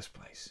in the first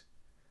place,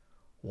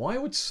 why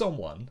would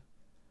someone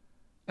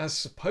as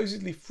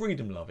supposedly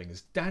freedom-loving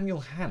as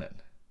Daniel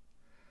Hannan,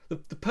 the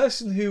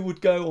person who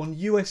would go on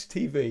US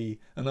TV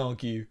and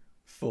argue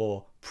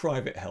for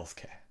private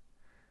healthcare,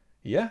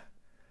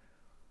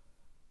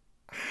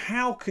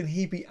 how can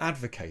he be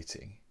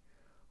advocating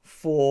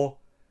for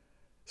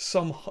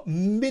some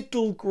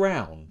middle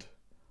ground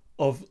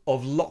of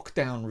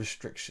lockdown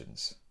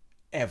restrictions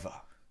ever?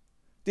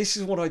 This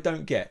is what I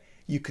don't get.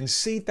 You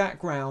concede that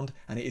ground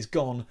and it is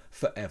gone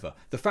forever.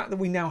 The fact that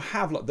we now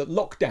have that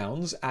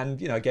lockdowns, and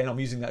again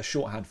I'm using that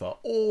shorthand for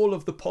all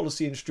of the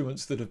policy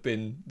instruments that have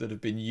been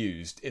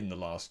used in the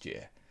last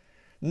year.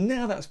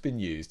 Now that's been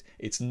used,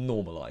 it's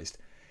normalised.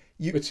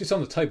 It's on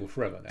the table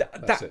forever now.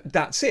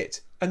 That's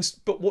it.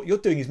 But what you're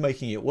doing is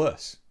making it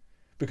worse,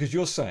 because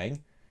you're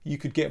saying you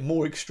could get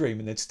more extreme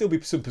and there'd still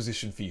be some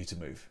position for you to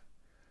move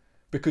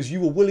because you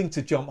were willing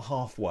to jump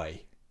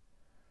halfway.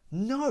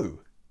 No,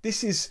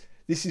 this is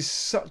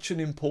such an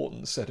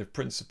important set of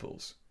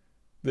principles.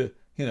 The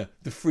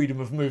freedom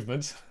of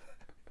movement,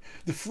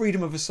 the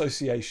freedom of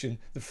association,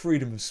 the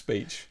freedom of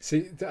speech.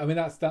 See, I mean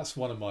that's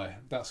one of my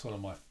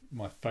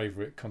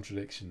favourite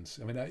contradictions.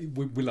 I mean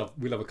we love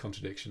a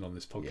contradiction on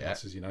this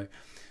podcast, as you know,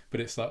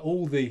 but it's like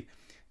all the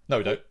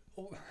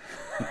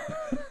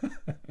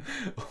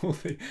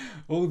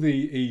all the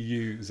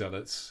EU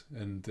zealots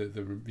and the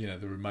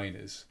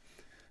Remainers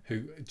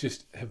who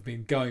just have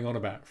been going on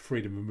about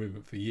freedom of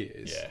movement for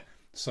years. Yeah.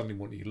 Suddenly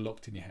want you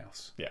locked in your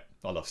house. Yeah,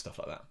 I love stuff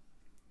like that.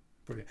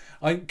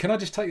 Brilliant. Can I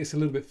just take this a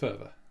little bit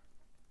further?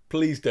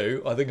 Please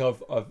do. I think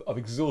I've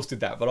exhausted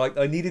that, but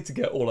I needed to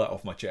get all that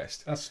off my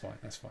chest. That's fine.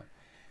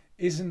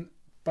 Isn't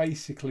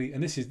basically,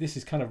 and this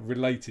is kind of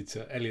related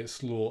to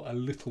Eliot's law a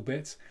little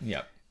bit.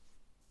 Yeah.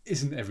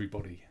 isn't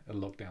everybody a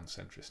lockdown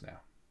centrist now?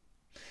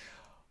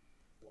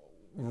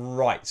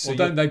 Right. So Or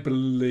don't they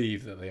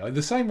believe that they are?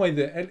 The same way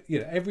that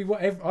everyone.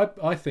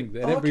 I think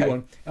that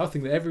okay. I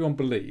think that everyone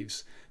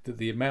believes that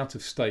the amount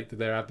of state that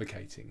they're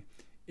advocating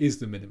is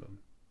the minimum.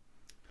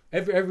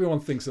 Everyone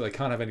thinks that they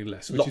can't have any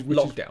less. Which is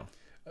lockdown.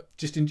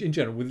 Just in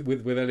general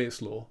with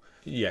Eliot's law.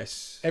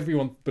 Yes.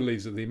 Everyone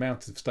believes that the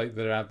amount of state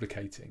that they're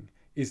advocating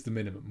is the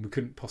minimum. We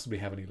couldn't possibly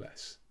have any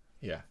less.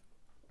 Yeah.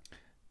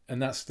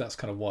 And that's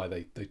kind of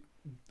why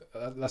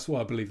that's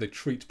why I believe they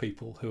treat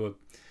people who are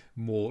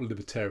more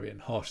libertarian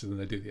harsher than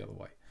they do the other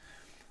way.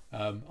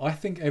 I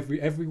think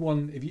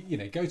everyone, if you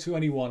go to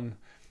anyone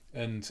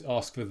and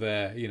ask for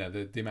their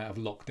the amount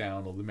of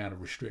lockdown or the amount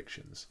of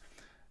restrictions,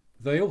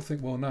 they all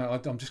think, well, no,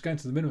 I'm just going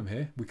to the minimum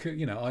here. We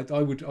could,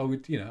 I would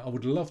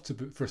love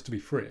for us to be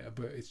freer,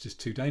 but it's just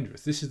too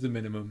dangerous. This is the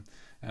minimum,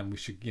 and we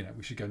should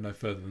go no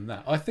further than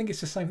that. I think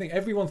it's the same thing.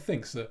 Everyone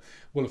thinks that,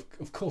 well,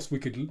 of course we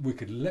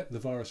could let the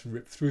virus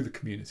rip through the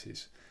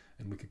communities,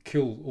 and we could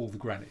kill all the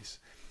grannies,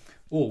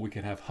 or we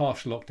can have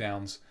harsh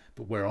lockdowns.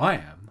 But where I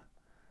am,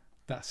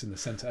 that's in the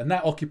centre, and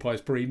that occupies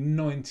probably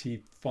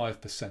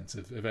 95%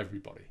 of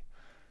everybody.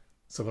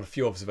 So I've got a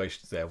few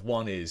observations there.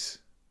 One is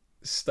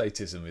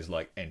statism is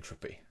like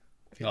entropy.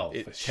 Sure.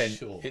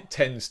 It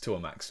tends to a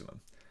maximum,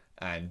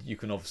 and you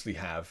can obviously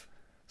have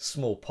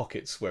small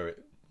pockets where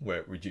it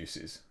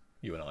reduces.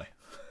 You and I.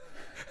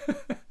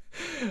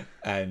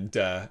 And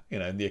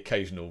the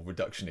occasional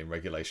reduction in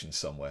regulation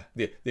somewhere,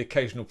 the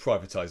occasional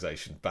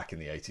privatisation back in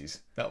the 80s.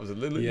 That was a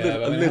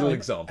little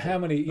example. How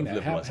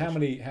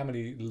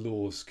many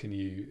laws can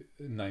you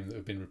name that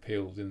have been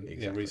repealed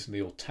recently,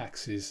 or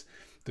taxes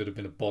that have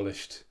been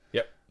abolished?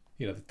 Yep.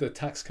 The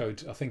tax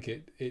code. I think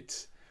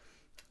it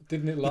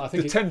didn't it. I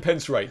think the 10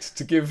 pence rate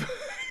to give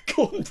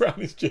Gordon Brown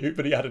his due,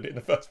 but he added it in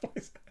the first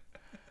place.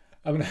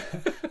 I mean,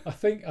 I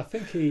think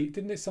he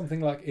didn't it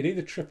something like it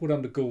either tripled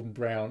under Gordon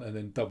Brown and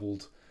then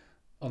doubled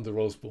under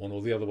Osborne,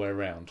 or the other way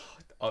around.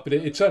 But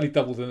it certainly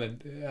doubled and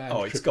then.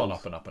 It's gone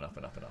up and up and up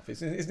and up and up.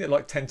 Isn't it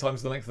like 10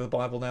 times the length of the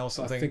Bible now, or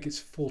something? I think it's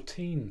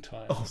 14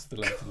 times the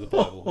length of the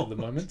Bible at the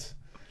moment.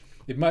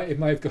 It may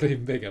have got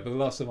even bigger, but the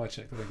last time I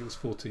checked, I think it was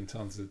 14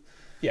 times the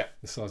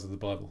size of the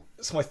Bible.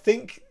 So I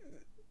think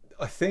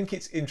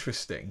it's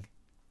interesting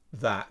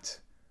that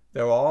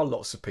there are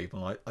lots of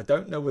people. I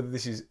don't know whether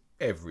this is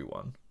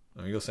everyone.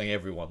 I mean, you're saying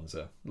everyone's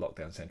a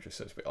lockdown centrist,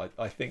 so to speak.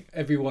 I think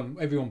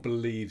everyone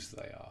believes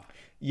they are.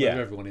 Yeah,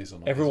 whether everyone is or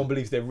not. Everyone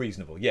believes they're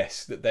reasonable.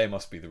 Yes, that they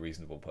must be the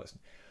reasonable person.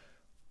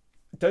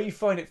 Don't you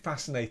find it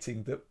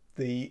fascinating that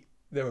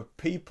there are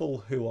people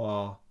who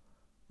are,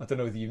 I don't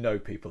know whether you know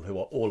people who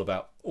are all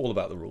about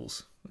the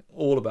rules,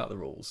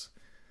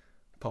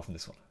 apart from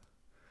this one,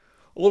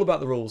 all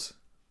about the rules.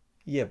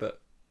 Yeah,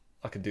 but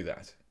I can do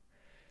that.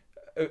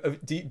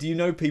 Do you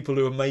know people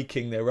who are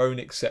making their own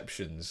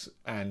exceptions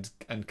and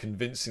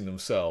convincing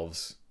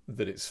themselves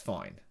that it's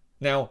fine?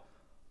 Now,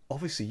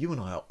 obviously, you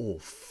and I are all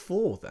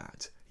for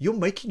that. You're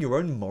making your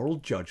own moral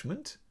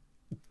judgment.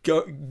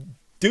 Go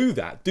do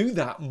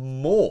that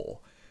more.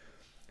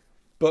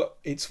 But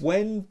it's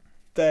when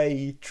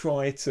they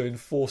try to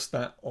enforce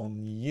that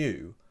on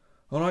you.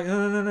 I'm like,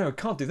 no, I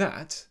can't do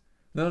that.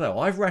 No,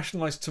 I've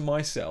rationalised to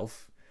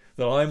myself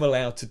that I'm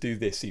allowed to do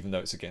this even though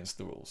it's against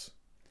the rules.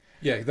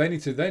 Yeah, they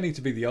need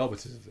to be the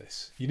arbiters of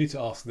this. You need to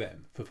ask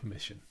them for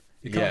permission.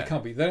 It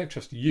can't be. They don't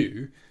trust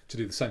you to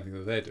do the same thing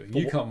that they're doing.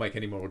 But you can't make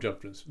any moral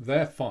judgments.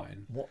 They're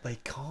fine. What they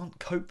can't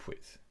cope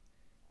with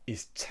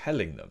is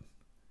telling them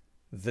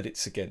that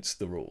it's against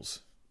the rules.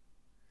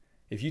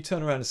 If you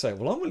turn around and say,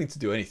 well, I'm willing to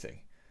do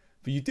anything,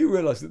 but you do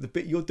realise that the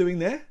bit you're doing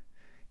there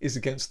is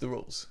against the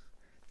rules,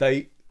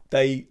 they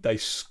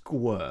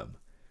squirm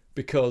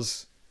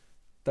because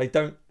they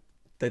don't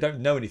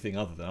know anything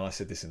other than, I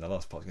said this in the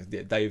last podcast,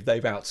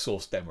 they've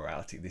outsourced their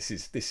morality.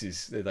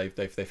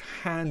 They've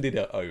handed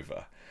it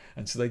over,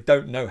 and so they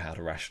don't know how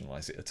to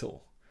rationalise it at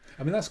all.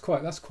 I mean, that's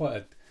quite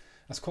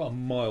a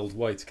mild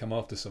way to come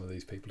after some of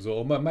these people,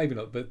 or maybe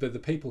not. But the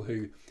people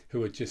who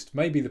are just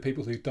maybe the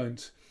people who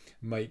don't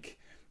make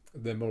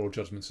their moral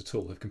judgments at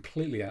all have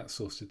completely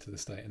outsourced it to the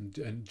state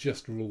and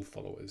just rule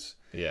followers.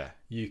 Yeah,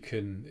 you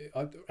can.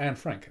 Anne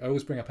Frank. I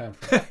always bring up Anne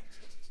Frank.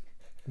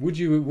 Would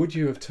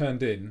you have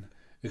turned in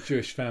a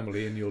Jewish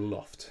family in your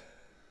loft?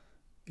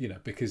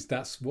 Because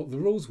that's what the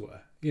rules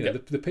were.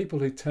 The people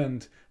who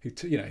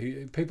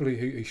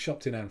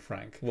shopped in Anne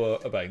Frank were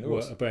obeying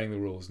the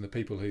rules, and the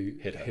people who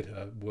hit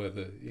her were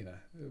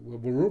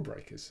were rule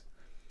breakers.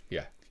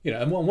 Yeah.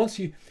 And once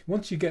you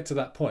get to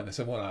that point, they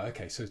say, well,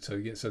 okay, so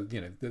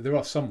there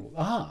are some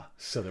rules.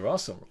 So there are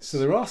some rules. So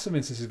there are some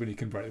instances when you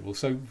can break the rules.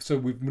 So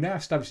we've now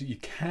established that you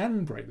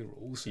can break the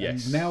rules.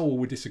 Yes. And now all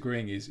we're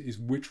disagreeing is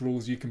which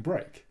rules you can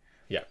break.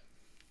 Yeah.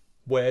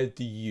 Where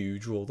do you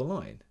draw the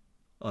line?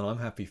 And I'm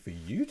happy for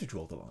you to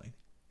draw the line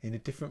in a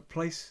different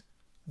place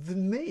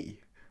than me.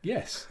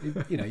 Yes,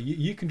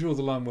 you can draw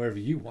the line wherever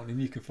you want,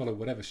 and you can follow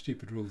whatever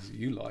stupid rules that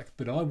you like.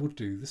 But I would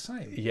do the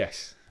same.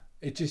 Yes.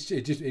 It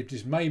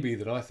just may be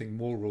that I think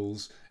more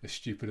rules are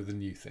stupider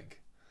than you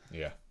think.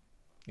 Yeah.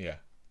 Yeah.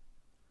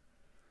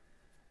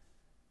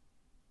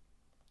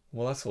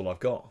 Well, that's all I've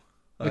got.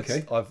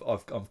 Okay. I'm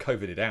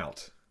COVIDed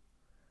out.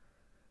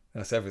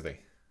 That's everything.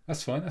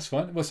 That's fine. That's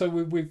fine. Well, so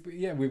we've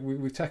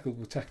tackled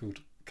COVID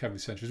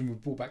centrism.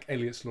 We've brought back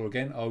Eliot's Law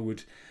again. I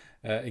would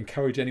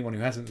encourage anyone who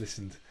hasn't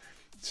listened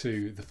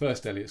to the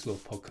first Eliot's Law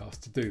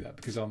podcast to do that,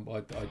 because I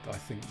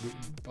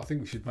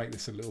think we should make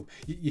this a little.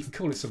 You can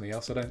call it something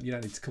else. You don't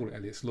need to call it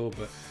Eliot's Law,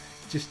 but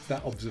just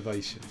that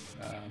observation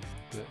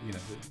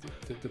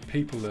that that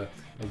people are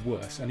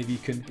worse. And if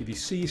you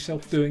see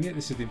yourself doing it,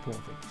 this is the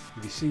important thing.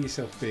 If you see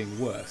yourself being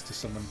worse to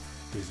someone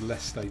who is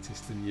less status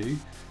than you,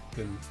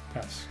 then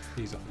perhaps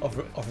he's on.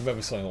 I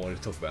remember something I wanted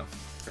to talk about.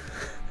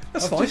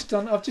 That's I've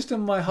fine. I've just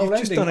done my whole You've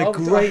ending. just done a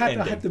great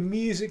ending. I had the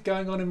music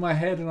going on in my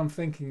head, and I'm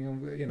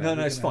thinking, No,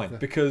 it's fine,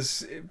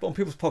 because on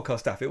people's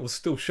podcast app, it will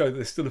still show that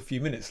there's still a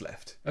few minutes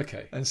left.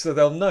 Okay. And so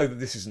they'll know that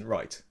this isn't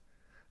right,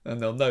 and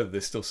they'll know that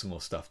there's still some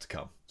more stuff to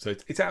come. So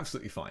it's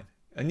absolutely fine.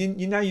 And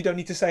you now you don't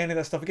need to say any of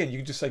that stuff again. You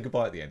can just say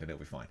goodbye at the end, and it'll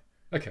be fine.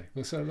 Okay.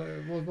 Well, so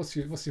what's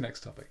your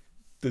next topic?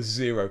 The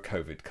zero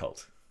COVID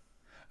cult.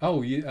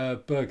 Oh,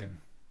 Bergen.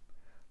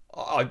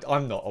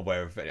 I'm not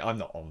aware of any. I'm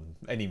not on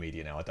any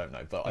media now. I don't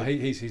know, but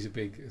he's a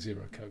big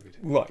zero COVID.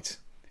 Right.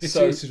 It's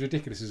as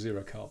ridiculous as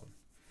zero carbon.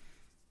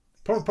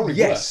 Probably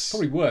yes. Worse.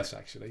 Probably worse,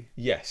 actually.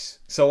 Yes.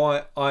 So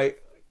I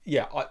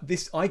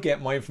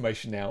get my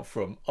information now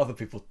from other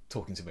people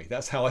talking to me.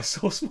 That's how I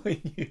source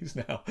my news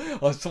now.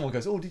 Someone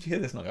goes, "Oh, did you hear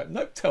this?" And I go,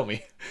 "Nope, tell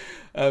me."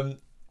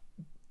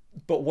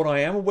 But what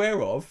I am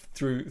aware of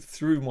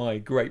through my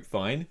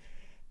grapevine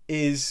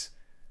is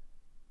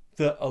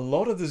that a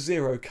lot of the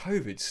zero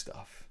COVID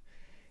stuff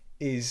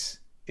is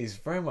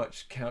very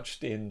much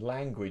couched in the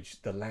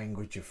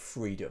language of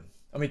freedom.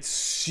 I mean,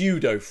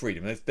 pseudo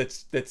freedom.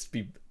 Let's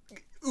be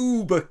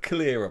uber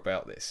clear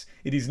about this.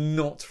 It is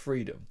not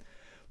freedom.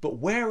 But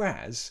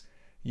whereas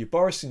your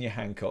Boris and your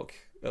Hancock,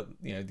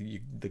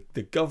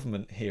 the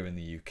government here in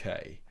the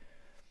UK,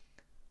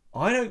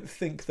 I don't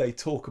think they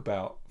talk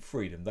about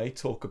freedom. They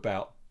talk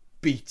about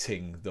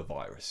beating the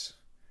virus.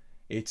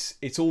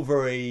 It's all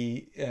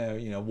very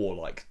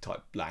warlike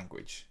type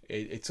language.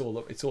 It's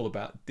all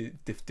about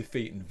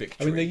defeat and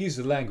victory. I mean, they use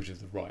the language of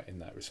the right in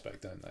that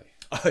respect, don't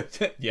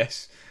they?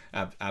 Yes,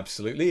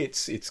 absolutely.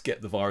 It's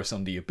get the virus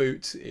under your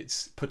boot.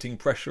 It's putting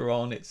pressure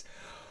on. It's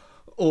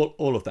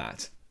all of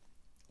that.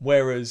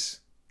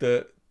 Whereas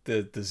the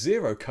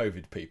zero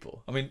COVID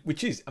people,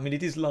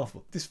 it is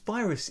laughable. This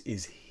virus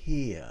is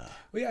here.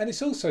 Well, yeah, and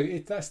it's also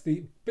that's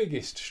the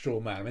biggest straw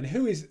man. I mean,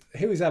 who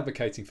is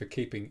advocating for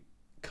keeping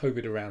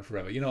COVID around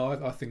forever?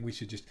 I think we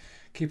should just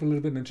keep a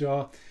little bit in a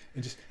jar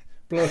and just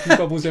blow a few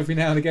bubbles every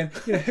now and again.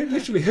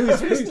 Literally,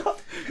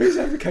 who's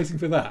advocating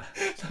for that?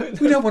 No.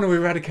 We don't want to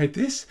eradicate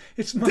this.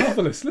 It's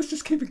marvellous. Let's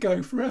just keep it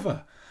going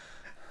forever.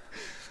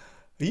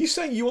 Are you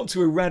saying you want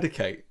to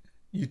eradicate?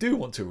 You do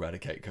want to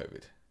eradicate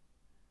COVID?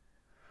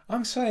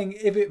 I'm saying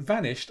if it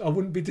vanished, I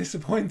wouldn't be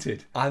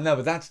disappointed. I know,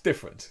 but that's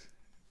different.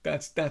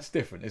 That's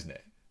different, isn't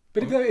it?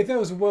 But if there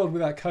was a world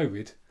without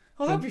COVID,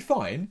 that'd be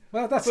fine.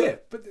 Well, that's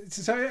it. But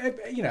so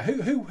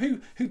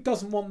who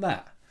doesn't want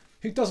that?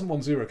 Who doesn't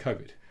want zero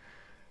COVID?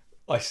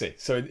 I see.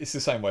 So it's the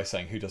same way of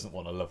saying who doesn't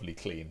want a lovely,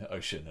 clean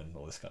ocean and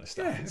all this kind of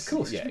stuff. Yeah, of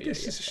course.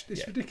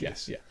 It's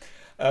ridiculous. Yeah.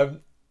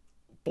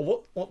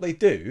 But what they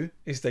do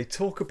is they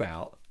talk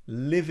about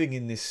living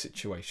in this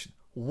situation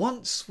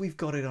once we've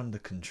got it under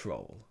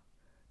control.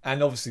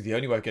 And obviously, the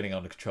only way of getting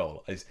under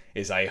control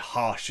is a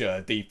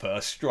harsher, deeper,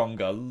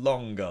 stronger,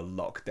 longer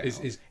lockdown.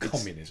 Is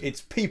communism.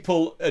 It's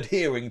people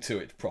adhering to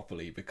it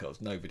properly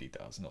because nobody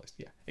does.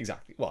 Yeah,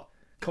 exactly. What?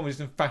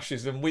 Communism,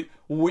 fascism,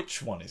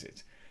 which one is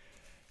it?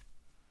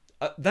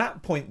 At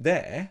that point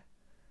there,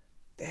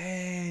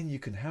 then you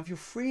can have your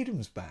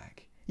freedoms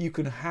back. You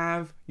can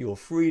have your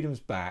freedoms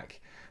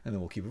back, and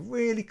then we'll keep a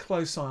really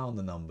close eye on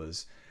the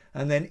numbers.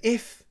 And then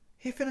if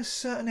in a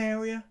certain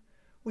area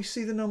we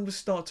see the numbers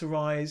start to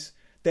rise,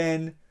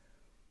 then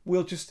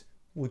we'll just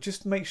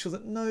make sure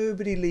that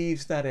nobody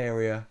leaves that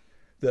area,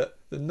 that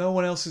no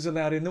one else is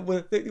allowed in. That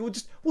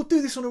we'll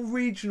do this on a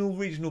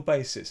regional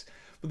basis.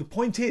 But the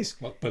point is,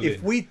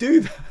 if we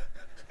do that,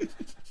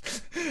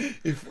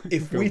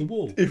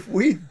 if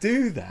we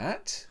do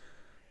that,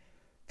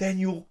 then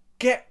you'll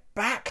get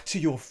back to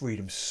your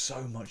freedom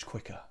so much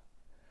quicker.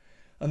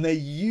 And they're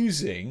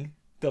using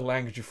the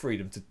language of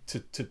freedom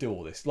to do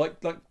all this, like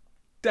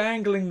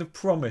dangling the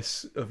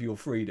promise of your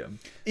freedom,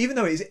 even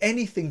though it is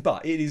anything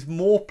but. It is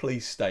more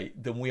police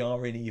state than we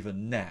are in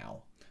even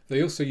now.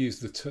 They also use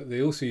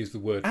the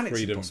word and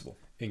freedom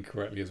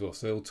incorrectly as well.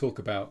 So they'll talk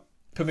about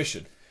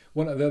permission.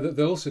 Well,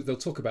 they'll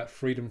talk about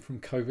freedom from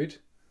COVID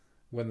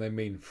when they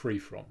mean free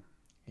from.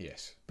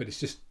 Yes, but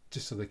it's just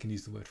so they can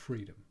use the word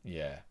freedom.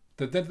 Yeah,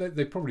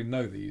 they probably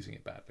know they're using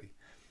it badly.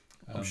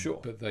 I'm sure,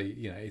 but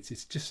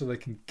it's just so they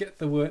can get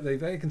the word.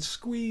 They can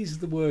squeeze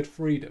the word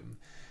freedom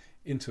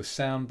into a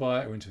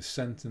soundbite or into a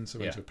sentence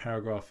or into a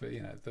paragraph.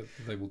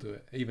 They will do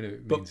it, even if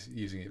it means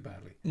using it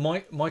badly.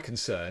 My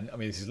concern,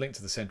 this is linked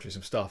to the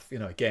centrism stuff.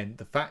 Again,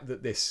 the fact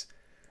that this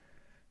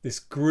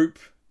group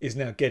is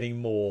now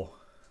getting more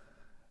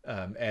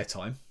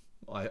airtime,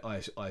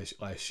 I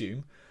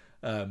assume.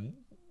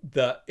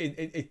 that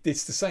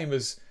it's the same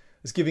as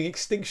giving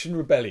Extinction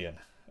Rebellion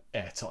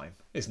airtime,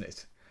 isn't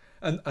it?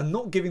 And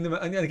not giving them,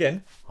 and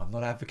again, I'm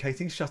not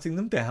advocating shutting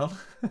them down,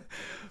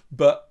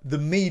 but the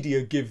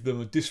media give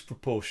them a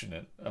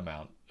disproportionate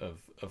amount of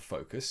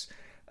focus,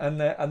 and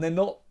they're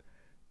not,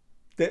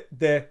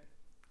 they're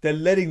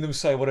letting them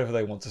say whatever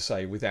they want to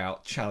say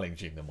without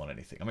challenging them on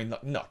anything. I mean,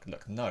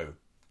 look, no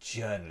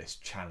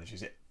journalist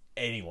challenges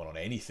anyone on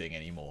anything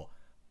anymore,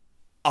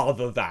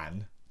 other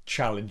than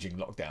challenging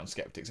lockdown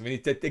skeptics. I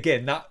mean,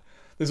 again,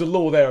 there's a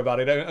law there about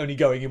it only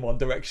going in one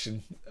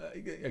direction.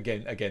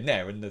 Again,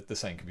 there, and the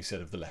same can be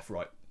said of the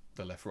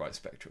left-right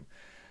spectrum.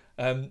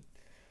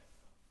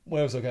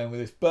 Where was I going with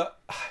this? But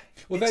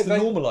it's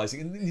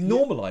normalising.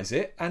 Normalise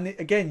it, and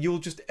again, you'll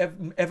just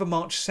ever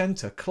march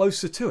centre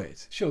closer to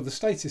it. Sure, the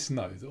statists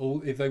know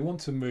that if they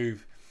want to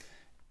move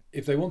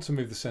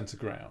the centre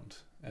ground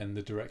and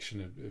the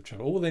direction of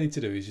travel, all they need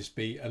to do is just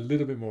be a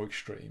little bit more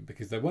extreme,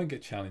 because they won't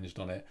get challenged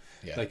on it.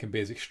 Yeah. They can be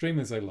as extreme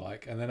as they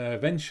like, and then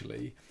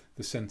eventually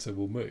the centre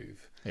will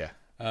move. Yeah.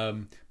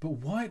 But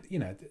why?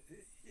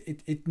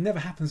 It never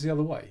happens the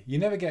other way. You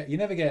never get.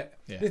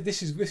 Yeah.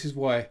 This is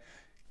why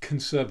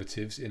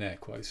conservatives, in air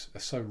quotes, are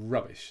so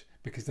rubbish,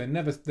 because they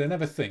never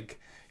think,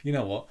 you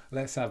know what,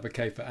 let's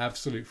advocate for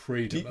absolute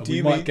freedom, and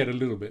we might get a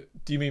little bit.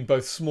 Do you mean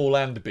both small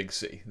and big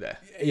C there?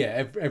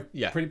 Yeah,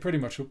 pretty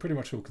much all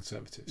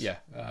conservatives. Yeah.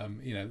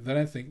 They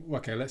don't think,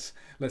 okay, let's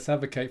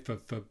advocate for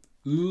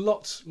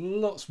lots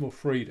more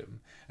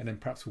freedom, and then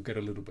perhaps we'll get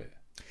a little bit.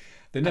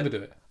 They never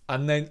do it.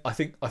 And then I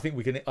think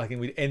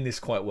we'd end this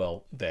quite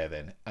well there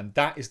then, and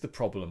that is the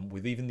problem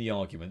with even the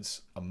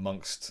arguments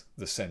amongst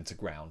the centre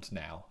ground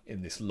now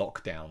in this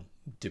lockdown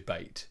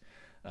debate,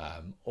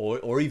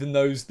 or even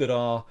those that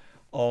are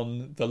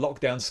on the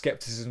lockdown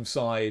scepticism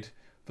side,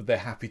 but they're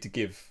happy to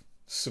give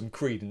some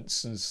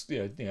credence and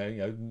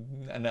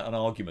an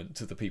argument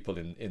to the people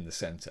in the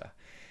centre,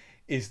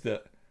 is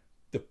that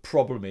the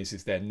problem is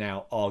they're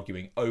now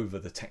arguing over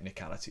the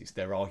technicalities.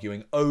 They're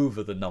arguing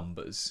over the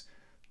numbers.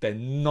 They're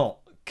not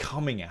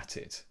coming at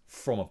it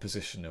from a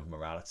position of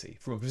morality.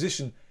 From a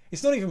position,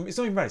 it's not even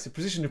morality. It's a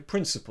position of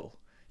principle.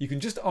 You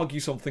can just argue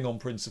something on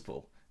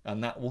principle,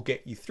 and that will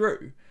get you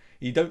through.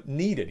 You don't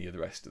need any of the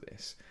rest of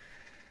this,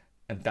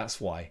 and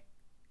that's why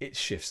it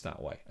shifts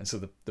that way. And so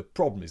the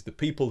problem is the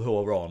people who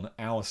are on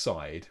our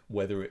side,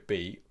 whether it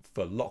be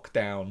for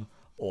lockdown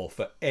or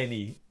for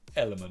any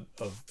element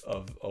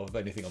of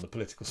anything on the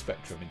political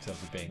spectrum in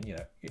terms of being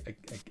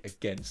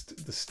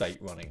against the state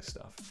running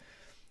stuff,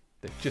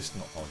 they're just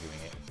not arguing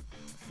it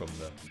from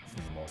the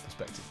moral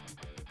perspective.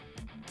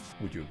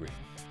 Would you agree?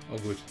 I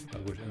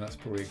would, and that's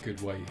probably a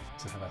good way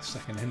to have our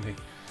second ending.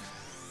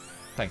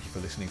 Thank you for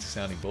listening to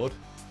Sounding Board.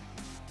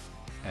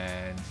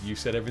 And you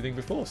said everything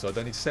before, so I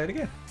don't need to say it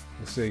again.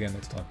 We'll see you again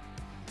next time.